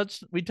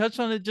 We touched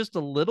on it just a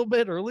little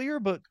bit earlier,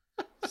 but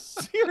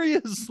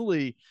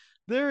seriously,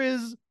 there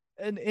is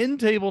an end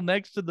table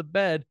next to the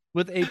bed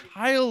with a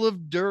pile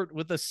of dirt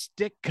with a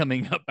stick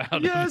coming up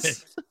out of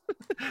it.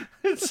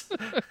 It's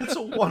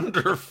a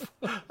wonderful.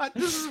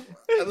 This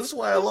is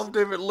why I love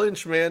David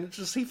Lynch, man. It's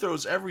just he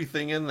throws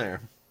everything in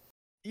there.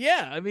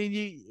 Yeah, I mean,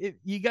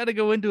 you got to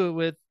go into it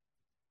with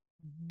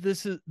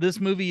this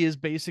movie is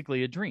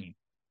basically a dream.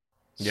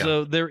 Yeah.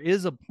 So there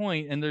is a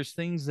point, and there's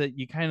things that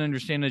you kind of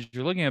understand as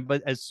you're looking at,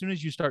 but as soon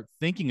as you start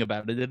thinking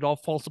about it, it all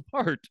falls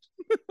apart.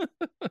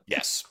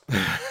 Yes.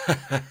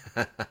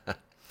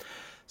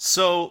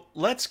 So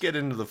let's get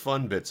into the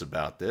fun bits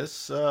about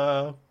this.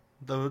 The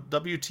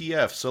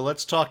WTF. So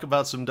let's talk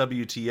about some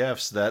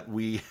WTFs that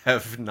we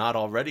have not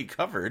already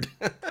covered.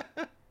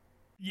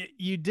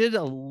 You did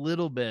a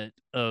little bit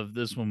of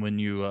this one when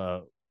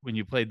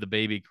you played the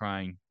baby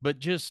crying, but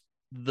just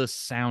the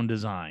sound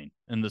design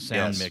and the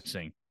sound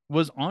mixing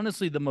was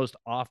honestly the most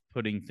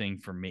off-putting thing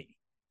for me.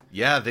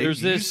 Yeah, they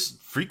use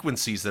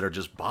frequencies that are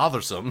just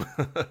bothersome.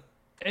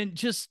 And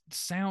just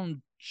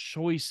sound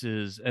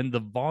choices and the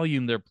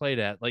volume they're played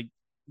at. Like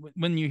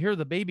when you hear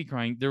the baby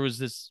crying, there was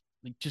this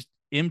like just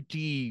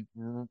empty,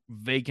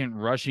 vacant,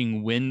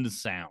 rushing wind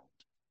sound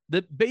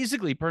that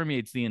basically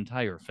permeates the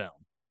entire film.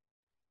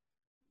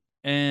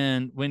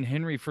 And when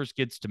Henry first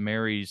gets to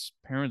Mary's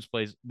parents'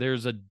 place,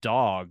 there's a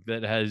dog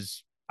that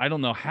has, I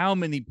don't know how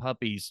many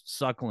puppies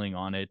suckling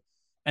on it.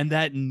 And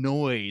that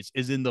noise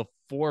is in the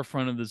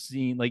forefront of the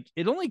scene. Like,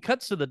 it only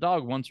cuts to the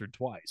dog once or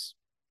twice,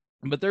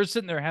 but they're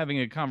sitting there having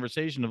a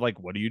conversation of like,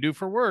 what do you do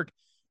for work?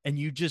 And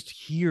you just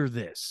hear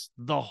this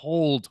the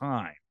whole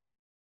time.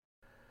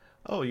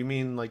 Oh, you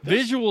mean like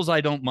this? Visuals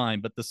I don't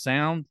mind, but the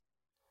sound,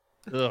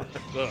 ugh.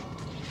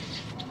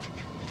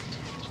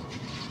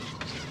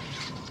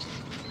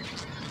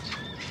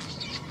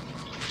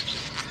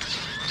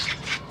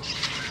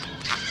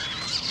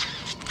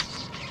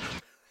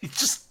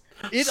 Just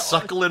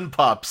suckling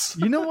pups.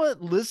 You know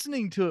what?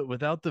 Listening to it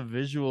without the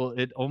visual,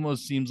 it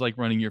almost seems like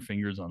running your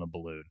fingers on a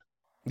balloon.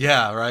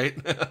 Yeah, right.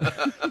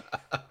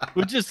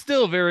 Which is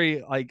still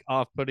very like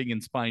off-putting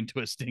and spine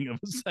twisting of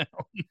a sound.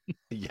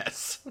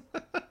 Yes.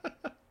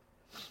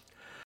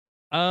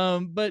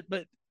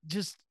 But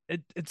just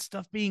it's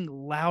stuff being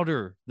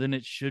louder than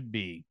it should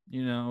be.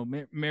 You know,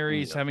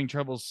 Mary's having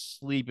trouble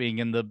sleeping,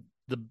 and the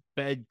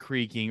bed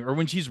creaking, or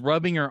when she's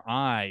rubbing her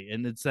eye,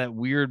 and it's that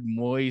weird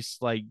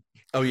moist like.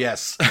 Oh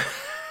yes.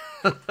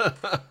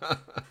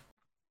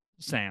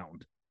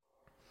 Sound.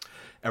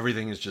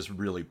 Everything is just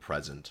really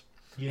present.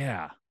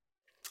 Yeah.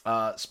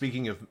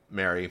 Speaking of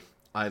Mary,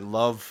 I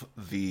love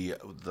the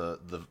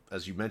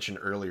as you mentioned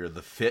earlier,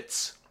 the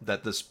fits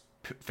that this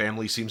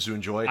family seems to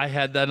enjoy. I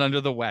had that under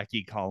the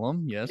wacky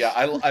column. Yes. Yeah,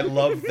 I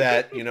love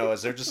that. You know,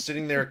 as they're just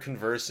sitting there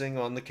conversing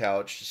on the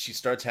couch, she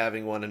starts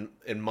having one,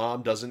 and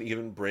Mom doesn't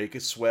even break a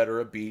sweat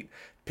or a beat.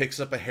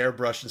 Picks up a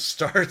hairbrush and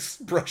starts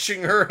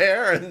brushing her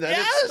hair, and then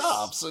it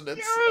stops, and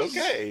it's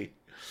okay.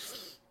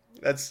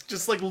 That's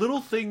just like little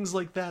things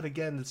like that.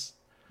 Again,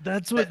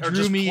 that's what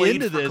drew me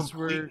into this.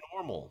 Where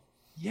normal.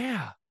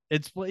 Yeah,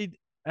 it's played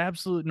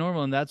absolute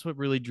normal, and that's what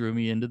really drew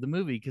me into the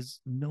movie,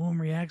 because no one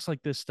reacts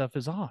like this stuff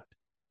is odd.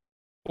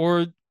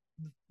 Or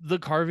the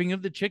carving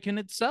of the chicken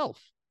itself.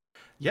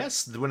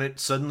 Yes, when it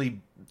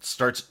suddenly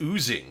starts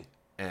oozing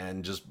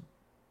and just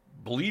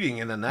bleeding,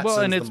 and then that's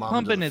and it's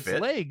pumping its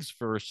legs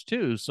first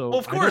too. So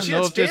of course, I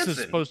don't know if this is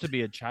supposed to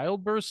be a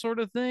childbirth sort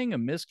of thing, a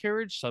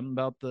miscarriage, something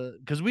about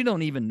because we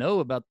don't even know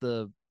about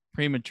the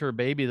premature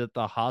baby that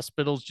the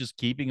hospital's just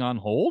keeping on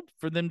hold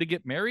for them to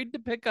get married to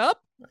pick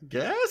up. I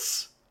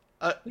guess.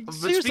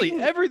 Seriously,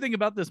 everything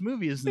about this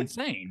movie is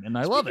insane, and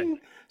I love it.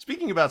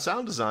 Speaking about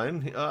sound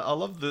design, I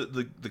love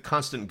the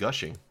constant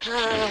gushing.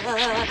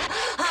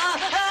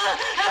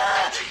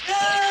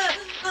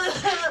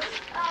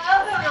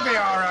 You'll be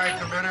all right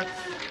in a minute.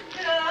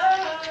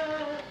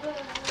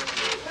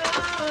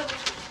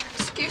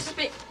 Excuse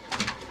me.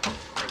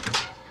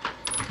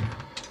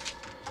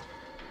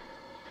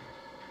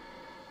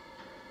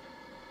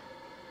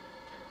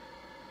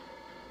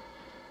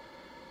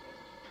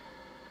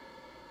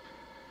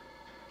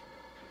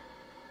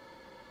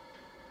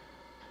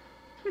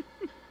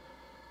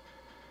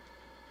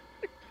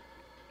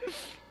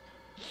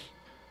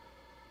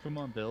 Come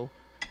on, Bill.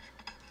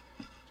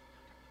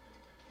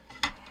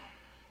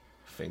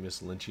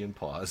 Famous Lynchian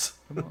pause.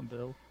 Come on,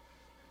 Bill.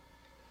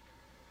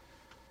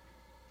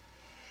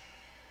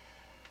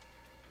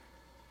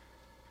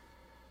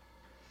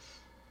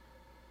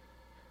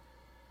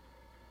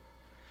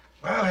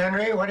 Well,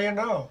 Henry, what do you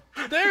know?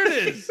 There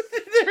it is.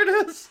 There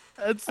it is.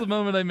 That's the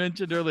moment I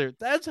mentioned earlier.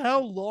 That's how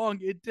long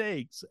it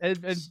takes.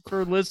 And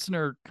for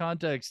listener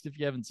context, if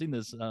you haven't seen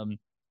this,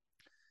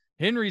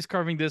 Henry's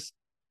carving this.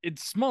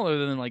 It's smaller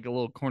than like a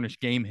little Cornish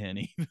game hen,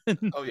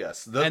 even. Oh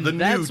yes, the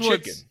new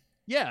chicken.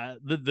 Yeah,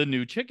 the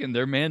new chicken.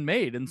 They're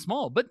man-made and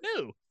small, but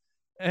new.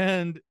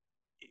 And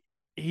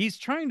he's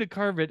trying to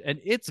carve it,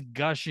 and it's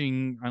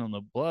gushing, I don't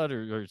know, blood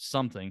or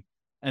something.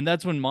 And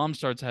that's when Mom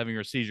starts having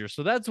her seizure.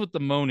 So that's what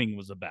the moaning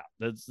was about.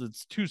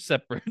 It's two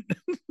separate.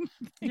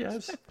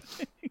 Yes.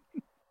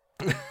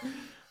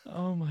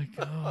 Oh my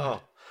god.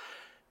 Oh,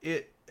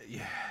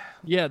 yeah.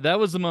 Yeah, that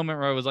was the moment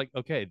where I was like,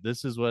 okay,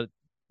 this is.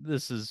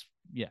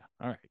 Yeah,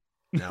 all right.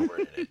 Now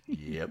we're in it.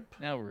 Yep.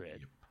 Now we're in.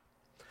 Yep.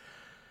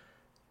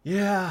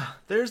 Yeah,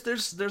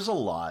 there's a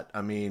lot.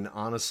 I mean,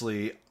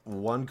 honestly,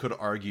 one could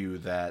argue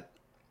that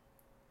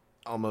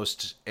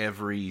almost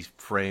every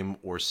frame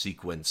or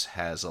sequence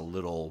has a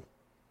little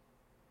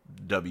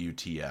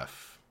WTF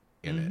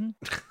in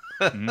it.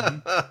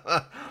 Mm-hmm.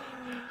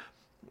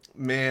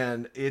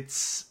 Man,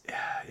 it's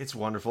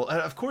wonderful.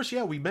 And of course,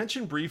 yeah, we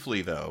mentioned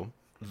briefly though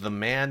the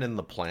man in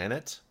the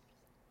planet,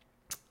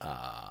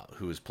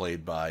 who is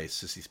played by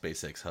Sissy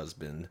Spacek's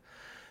husband,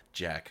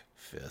 Jack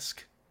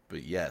Fisk.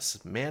 But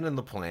yes, man in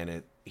the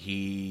planet,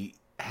 he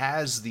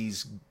has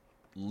these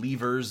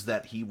levers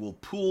that he will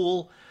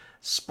pull,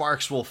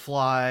 sparks will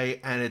fly,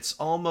 and it's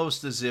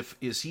almost as if,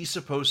 is he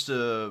supposed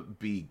to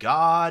be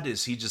God?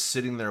 Is he just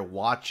sitting there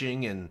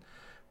watching and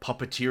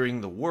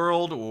puppeteering the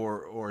world,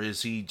 or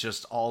is he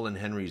just all in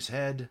Henry's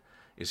head?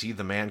 Is he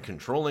the man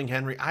controlling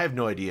Henry? I have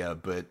no idea,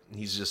 but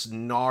he's just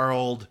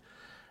gnarled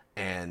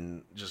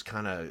and just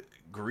kind of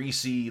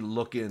greasy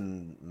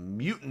looking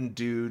mutant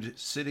dude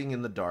sitting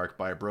in the dark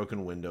by a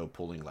broken window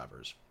pulling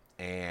levers.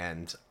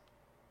 And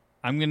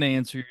I'm going to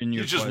answer in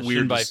your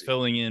question by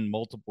filling in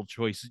multiple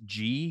choice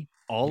G,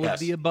 all of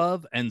the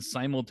above, and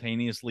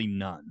simultaneously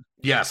none.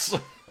 Yes,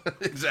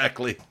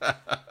 exactly.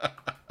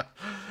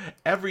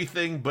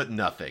 Everything but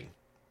nothing.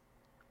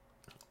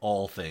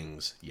 All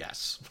things,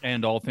 yes.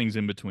 And all things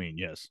in between,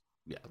 yes.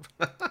 Yeah.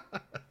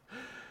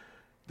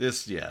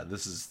 This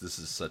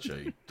is such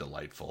a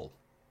delightful,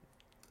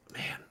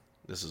 man.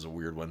 This is a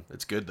weird one.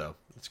 It's good though.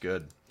 It's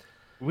good.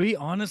 We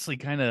honestly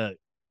kind of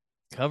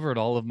covered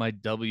all of my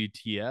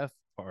WTF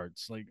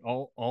parts, like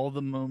all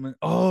the moment.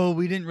 Oh,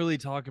 we didn't really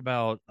talk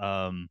about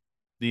the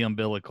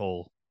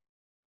umbilicals.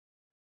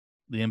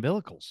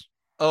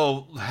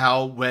 Oh,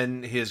 how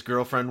when his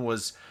girlfriend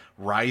was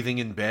writhing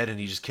in bed and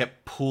he just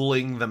kept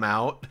pulling them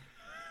out.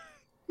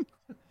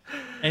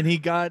 And he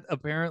got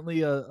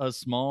apparently a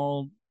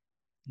small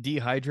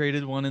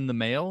dehydrated one in the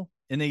mail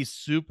in a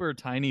super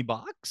tiny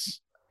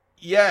box.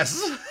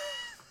 Yes.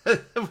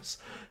 It was...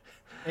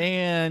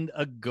 And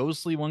a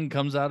ghostly one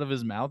comes out of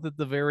his mouth at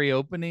the very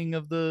opening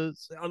of the,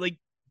 like,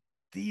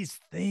 these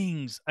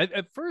things.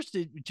 At first,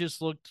 it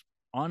just looked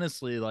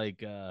honestly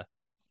like a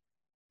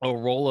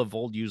roll of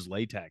old used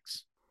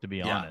latex, to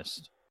be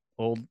honest.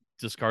 Old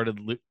discarded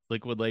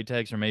liquid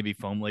latex or maybe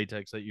foam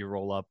latex that you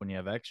roll up when you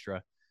have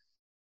extra.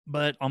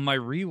 But on my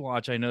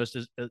rewatch, I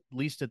noticed, at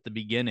least at the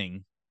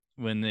beginning,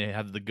 when they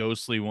have the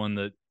ghostly one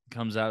that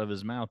comes out of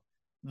his mouth,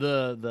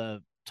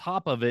 the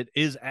top of it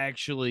is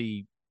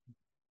actually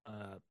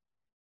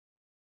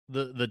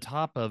the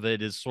top of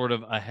it is sort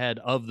of ahead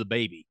of the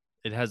baby.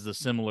 It has the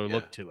similar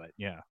look to it.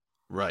 Yeah.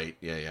 Right.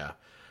 Yeah.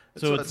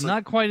 So it's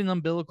not quite an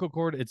umbilical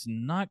cord. It's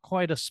not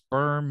quite a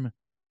sperm.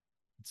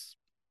 It's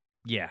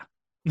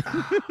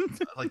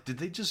like, did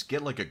they just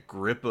get like a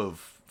grip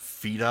of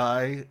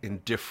feti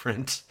in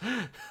different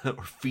or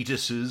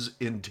fetuses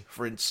in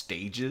different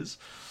stages?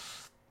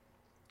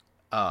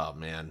 Oh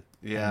man.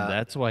 Yeah. And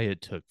that's why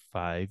it took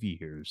 5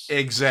 years.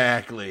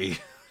 Exactly.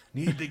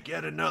 Need to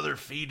get another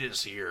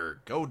fetus here.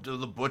 Go to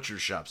the butcher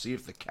shop. See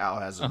if the cow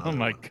has another one. Oh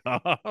my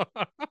God.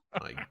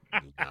 Like,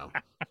 you know.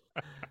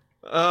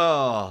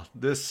 Oh,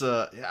 this,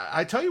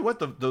 I tell you what,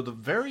 the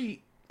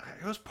very,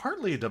 it was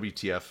partly a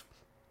WTF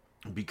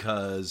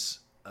because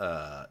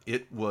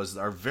it was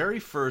our very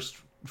first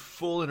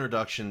full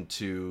introduction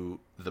to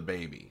the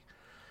baby.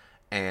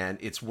 And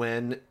it's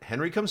when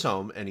Henry comes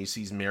home and he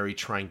sees Mary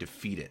trying to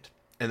feed it.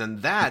 And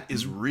then that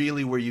is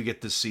really where you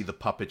get to see the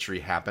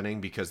puppetry happening,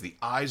 because the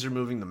eyes are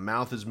moving, the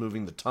mouth is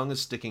moving, the tongue is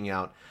sticking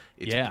out,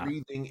 it's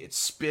breathing, it's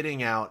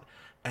spitting out.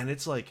 And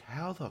it's like,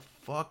 how the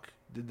fuck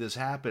did this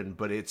happen?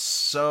 But it's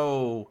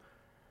so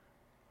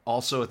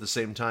also at the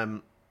same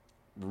time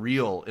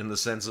real in the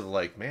sense of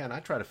like, man, I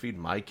try to feed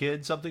my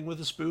kid something with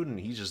a spoon and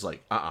he's just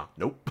like,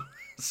 nope.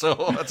 So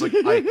that's like,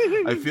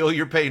 I feel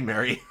your pain,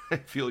 Mary. I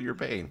feel your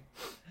pain.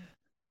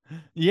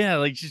 Yeah,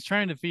 like she's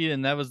trying to feed it,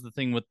 and that was the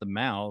thing with the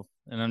mouth.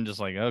 And I'm just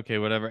like, okay,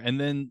 whatever. And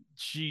then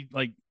she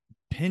like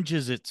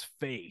pinches its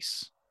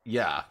face.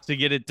 Yeah. To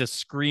get it to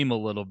scream a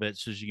little bit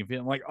so she can feel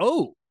it. I'm like,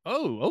 oh,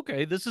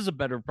 okay. This is a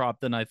better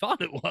prop than I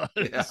thought it was.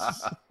 Yeah.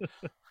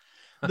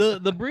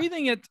 The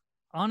breathing, it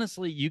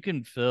honestly, you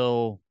can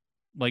fill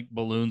like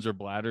balloons or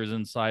bladders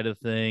inside a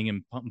thing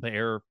and pump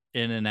air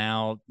in and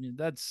out.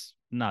 That's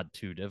not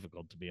too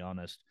difficult, to be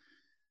honest.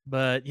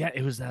 But yeah,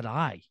 it was that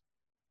eye.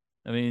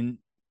 I mean,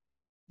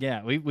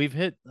 yeah, we've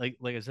hit, like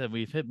I said,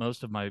 we've hit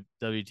most of my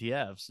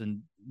WTFs,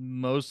 and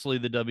mostly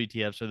the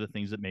WTFs are the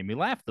things that made me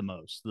laugh the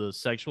most. The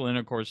sexual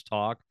intercourse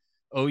talk,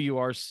 oh, you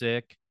are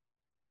sick,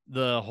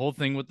 the whole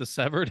thing with the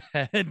severed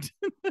head.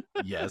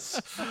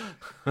 Yes.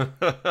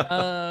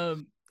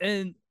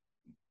 And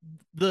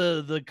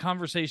the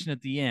conversation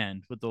at the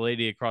end with the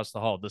lady across the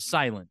hall, the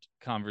silent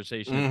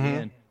conversation at the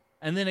end.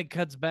 And then it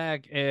cuts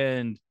back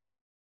and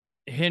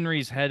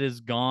Henry's head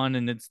is gone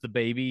and it's the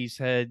baby's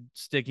head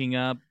sticking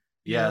up.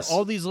 Yes. You know,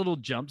 all these little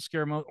jump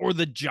scare moments, or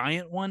the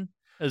giant one.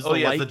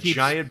 The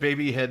giant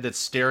baby head that's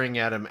staring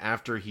at him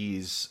after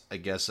he's, I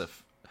guess, that's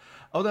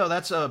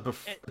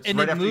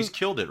right after he's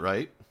killed it,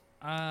 right?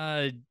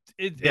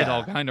 It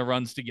all kind of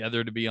runs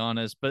together, to be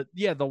honest. But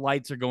yeah, the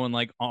lights are going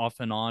like off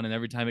and on, and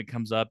every time it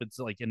comes up, it's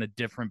like in a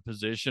different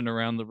position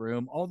around the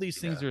room. All these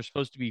things are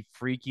supposed to be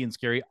freaky and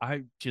scary.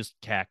 I'm just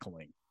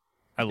cackling.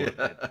 I love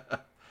it.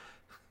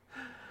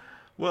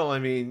 Well, I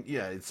mean,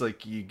 yeah, it's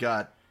like you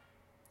got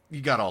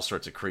all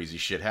sorts of crazy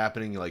shit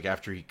happening. Like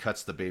after he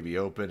cuts the baby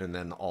open, and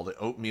then all the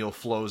oatmeal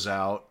flows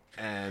out,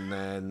 and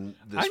then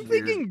I'm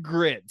thinking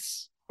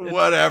grits.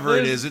 Whatever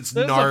it is, it's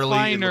gnarly. A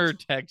finer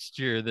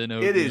texture than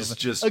oatmeal. It is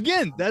just,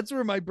 again, that's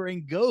where my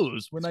brain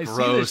goes when I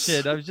see this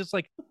shit. I was just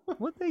like,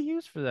 what they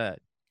use for that?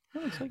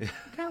 It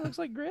kind of looks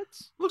like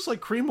grits. Looks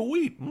like cream of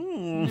wheat.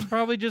 They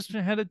probably just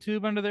had a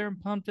tube under there and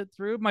pumped it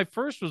through. My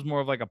first was more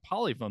of like a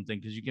polyfoam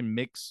thing, because you can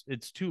mix,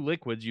 it's two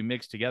liquids you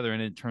mix together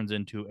and it turns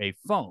into a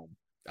foam.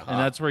 And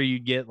that's where you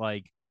get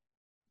like,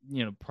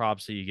 you know,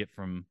 props that you get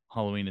from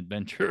Halloween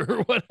Adventure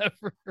or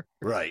whatever.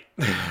 Right.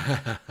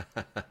 And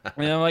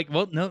I'm like,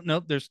 well,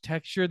 no, there's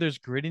texture, there's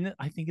grit in it.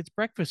 I think it's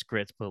breakfast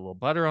grits. Put a little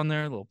butter on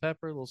there, a little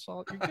pepper, a little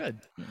salt. You're good.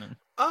 You know?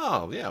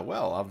 Oh, yeah.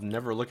 Well, I'll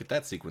never look at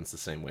that sequence the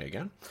same way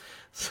again.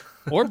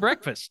 Or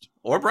breakfast.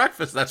 Or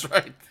breakfast. That's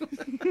right.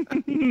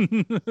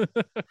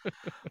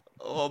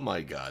 Oh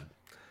my God.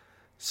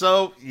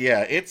 So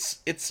yeah,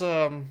 it's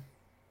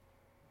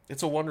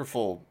It's a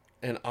wonderful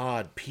and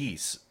odd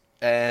piece.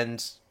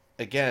 And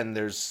again,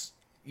 there's,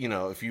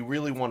 if you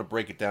really want to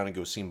break it down and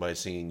go scene by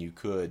scene, you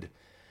could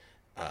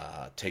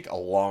take a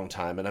long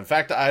time. And in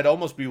fact, I'd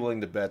almost be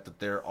willing to bet that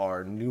there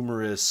are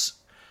numerous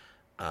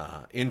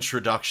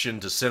introduction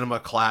to cinema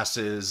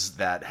classes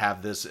that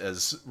have this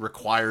as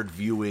required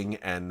viewing,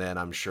 and then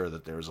I'm sure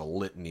that there's a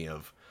litany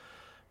of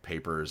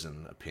papers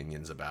and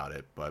opinions about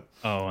it. But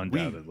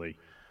undoubtedly,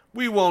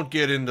 we won't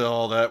get into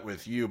all that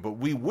with you, but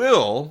we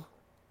will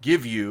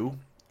give you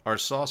our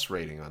sauce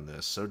rating on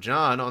this. So,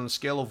 John, on the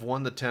scale of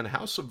 1 to 10,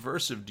 how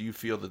subversive do you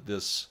feel that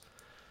this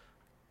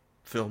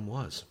film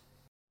was?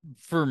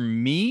 For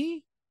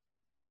me,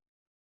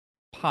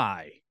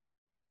 pie.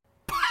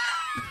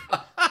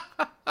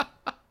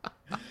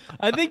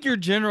 I think your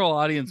general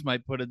audience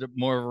might put it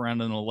more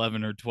around an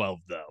 11 or 12,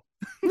 though.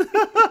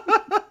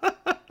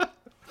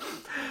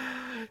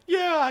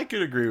 Yeah, I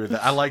could agree with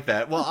that. I like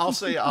that. Well, I'll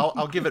say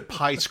I'll give it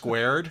pi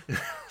squared.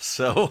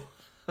 So,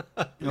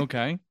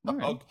 okay,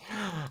 right.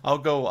 I'll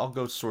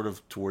go sort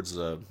of towards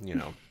some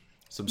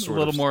sort a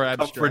little of more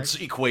circumference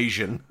abstract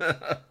equation.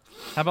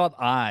 How about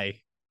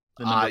I?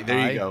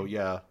 There you go.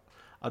 Yeah,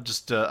 I'll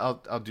just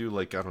I'll do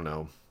like, I don't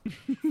know,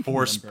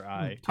 force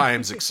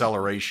times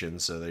acceleration.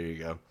 So there you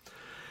go.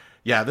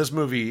 Yeah, this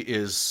movie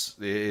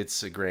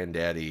it's a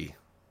granddaddy,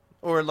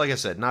 or like I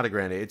said, not a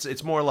granddaddy.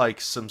 It's more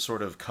like some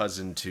sort of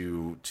cousin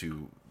to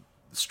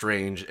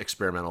strange,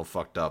 experimental,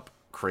 fucked up,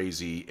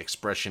 crazy,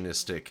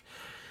 expressionistic.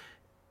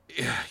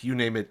 You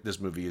name it, this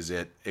movie is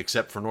it,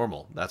 except for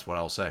normal. That's what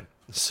I'll say.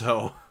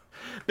 So,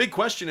 big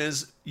question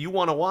is, you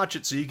want to watch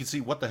it so you can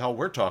see what the hell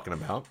we're talking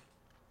about.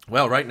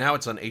 Well, right now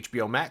it's on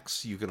HBO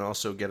Max. You can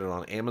also get it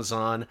on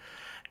Amazon,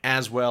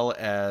 as well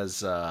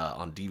as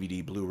on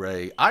DVD,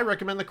 Blu-ray. I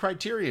recommend the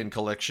Criterion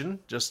Collection.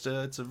 Just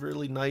it's a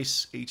really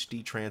nice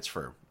HD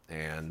transfer.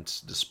 And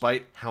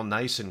despite how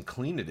nice and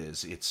clean it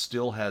is, it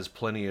still has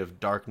plenty of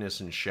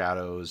darkness and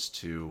shadows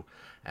to,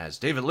 as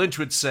David Lynch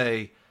would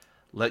say,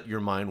 let your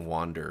mind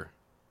wander.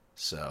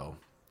 So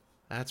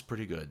that's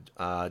pretty good.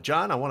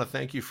 John, I want to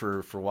thank you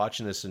for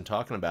watching this and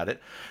talking about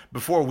it.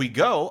 Before we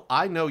go,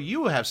 I know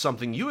you have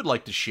something you would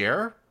like to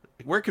share.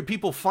 Where could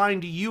people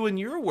find you and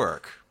your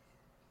work?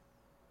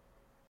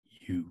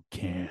 You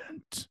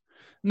can't.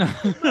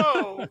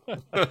 No.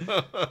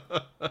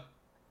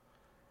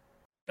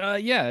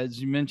 Yeah, as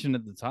you mentioned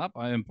at the top,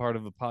 I am part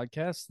of a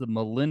podcast, the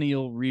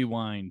Millennial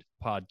Rewind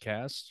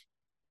podcast.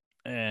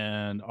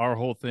 And our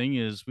whole thing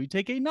is we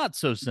take a not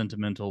so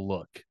sentimental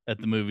look at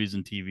the movies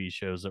and TV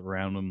shows that were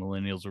around when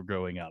millennials were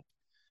growing up.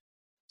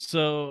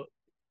 So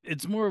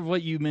it's more of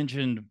what you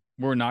mentioned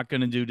we're not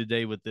going to do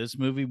today with this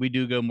movie. We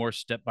do go more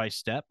step by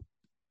step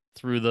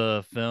through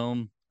the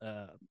film.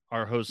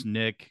 Our host,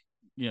 Nick,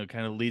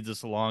 kind of leads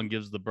us along,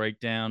 gives the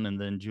breakdown,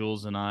 and then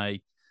Jules and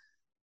I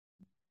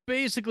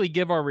basically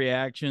give our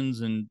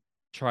reactions and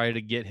try to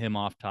get him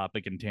off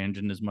topic and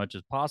tangent as much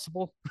as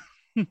possible.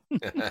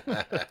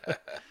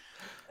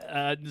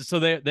 So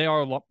they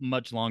are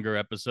much longer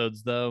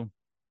episodes, though,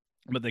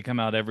 but they come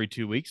out every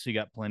 2 weeks, so you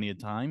got plenty of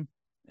time.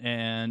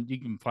 And you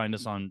can find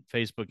us on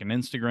Facebook and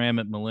Instagram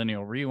at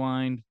Millennial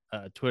Rewind.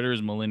 Twitter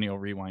is Millennial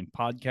Rewind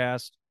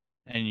Podcast.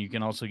 And you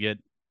can also get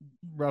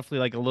roughly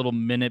like a little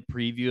minute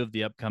preview of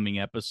the upcoming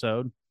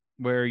episode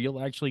where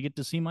you'll actually get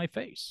to see my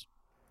face.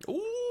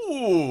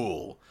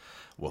 Ooh.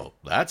 Well,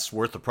 that's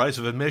worth the price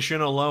of admission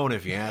alone,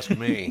 if you ask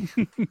me.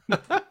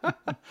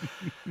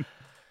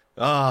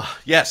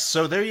 Yes,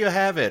 so there you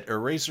have it.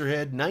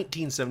 Eraserhead,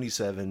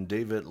 1977,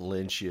 David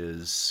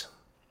Lynch's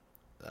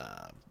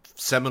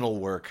seminal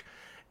work.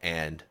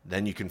 And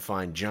then you can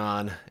find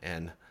John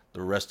and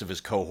the rest of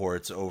his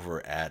cohorts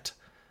over at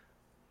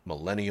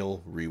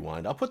Millennial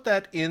Rewind. I'll put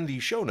that in the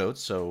show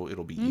notes, so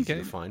it'll be easy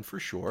to find for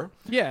sure.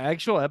 Yeah,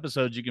 actual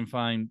episodes you can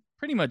find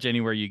pretty much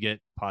anywhere you get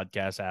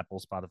podcasts, Apple,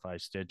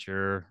 Spotify,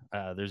 Stitcher.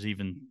 There's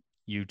even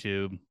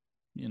YouTube,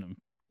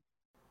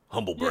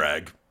 Humble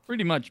brag.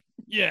 Pretty much.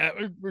 Yeah,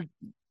 we're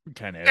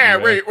kind of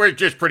everywhere. Yeah, we're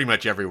just pretty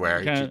much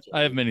everywhere.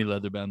 I have many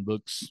leather-bound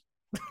books.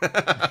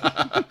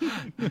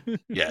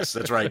 Yes,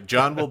 that's right.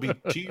 John will be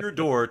to your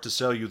door to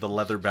sell you the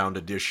leather-bound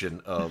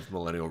edition of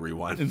Millennial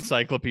Rewind.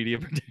 Encyclopedia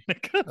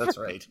Britannica. That's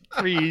right.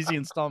 3 easy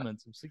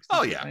installments of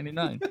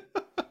 $16.99.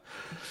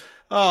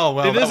 Oh,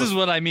 well. See, this is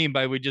what I mean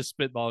by we just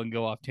spitball and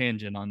go off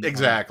tangent on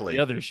exactly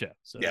the other show.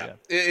 So, yeah.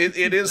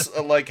 It is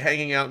like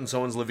hanging out in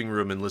someone's living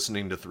room and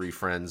listening to three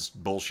friends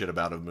bullshit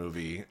about a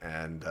movie,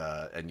 and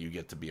you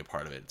get to be a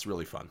part of it. It's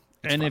really fun.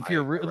 And if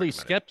you're really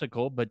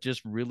skeptical, but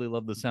just really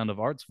love the sound of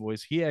Art's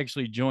voice, he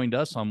actually joined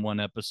us on one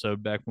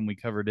episode back when we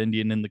covered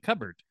Indian in the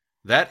Cupboard.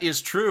 That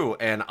is true,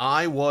 and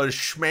I was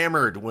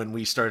schmammered when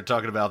we started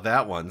talking about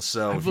that one.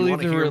 So I believe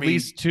there were at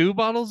least 2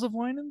 bottles of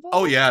wine involved.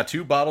 Oh yeah,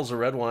 2 bottles of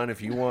red wine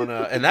if you want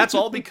to, and that's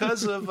all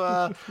because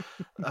of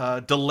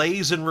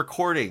delays in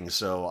recording.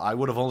 So I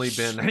would have only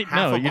been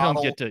half a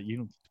bottle.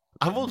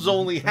 I was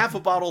only half a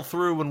bottle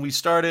through when we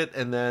started,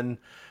 and then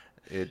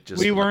it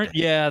just we weren't.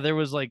 Yeah, there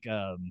was like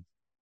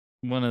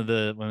one of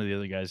the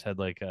other guys had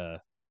like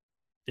a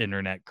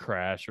internet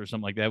crash or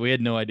something like that. We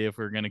had no idea if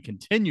we were going to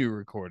continue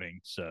recording.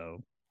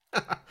 So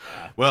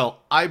Well,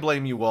 I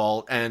blame you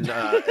all, and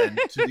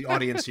to the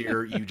audience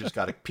here, you just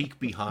got a peek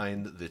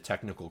behind the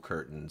technical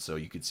curtain, so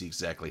you could see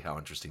exactly how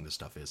interesting this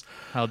stuff is.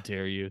 How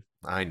dare you?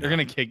 I know. They're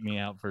going to kick me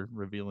out for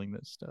revealing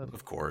this stuff.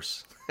 Of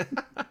course.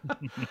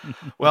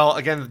 Well,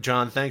 again,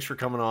 John, thanks for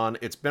coming on.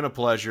 It's been a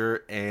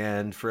pleasure,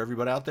 and for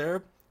everybody out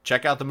there,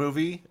 check out the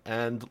movie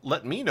and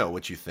let me know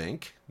what you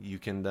think. You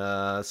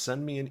can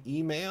send me an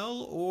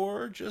email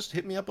or just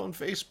hit me up on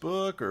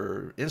Facebook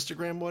or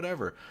Instagram,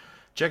 whatever.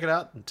 Check it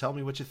out and tell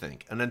me what you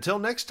think. And until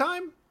next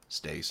time,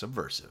 stay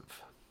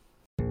subversive.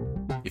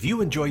 If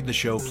you enjoyed the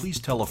show, please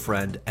tell a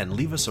friend and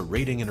leave us a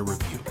rating and a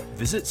review.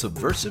 Visit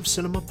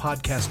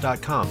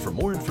subversivecinemapodcast.com for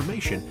more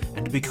information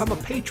and to become a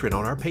patron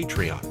on our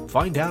Patreon.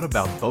 Find out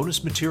about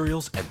bonus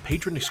materials and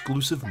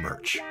patron-exclusive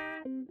merch.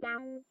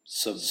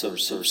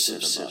 Subversive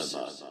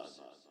Cinema.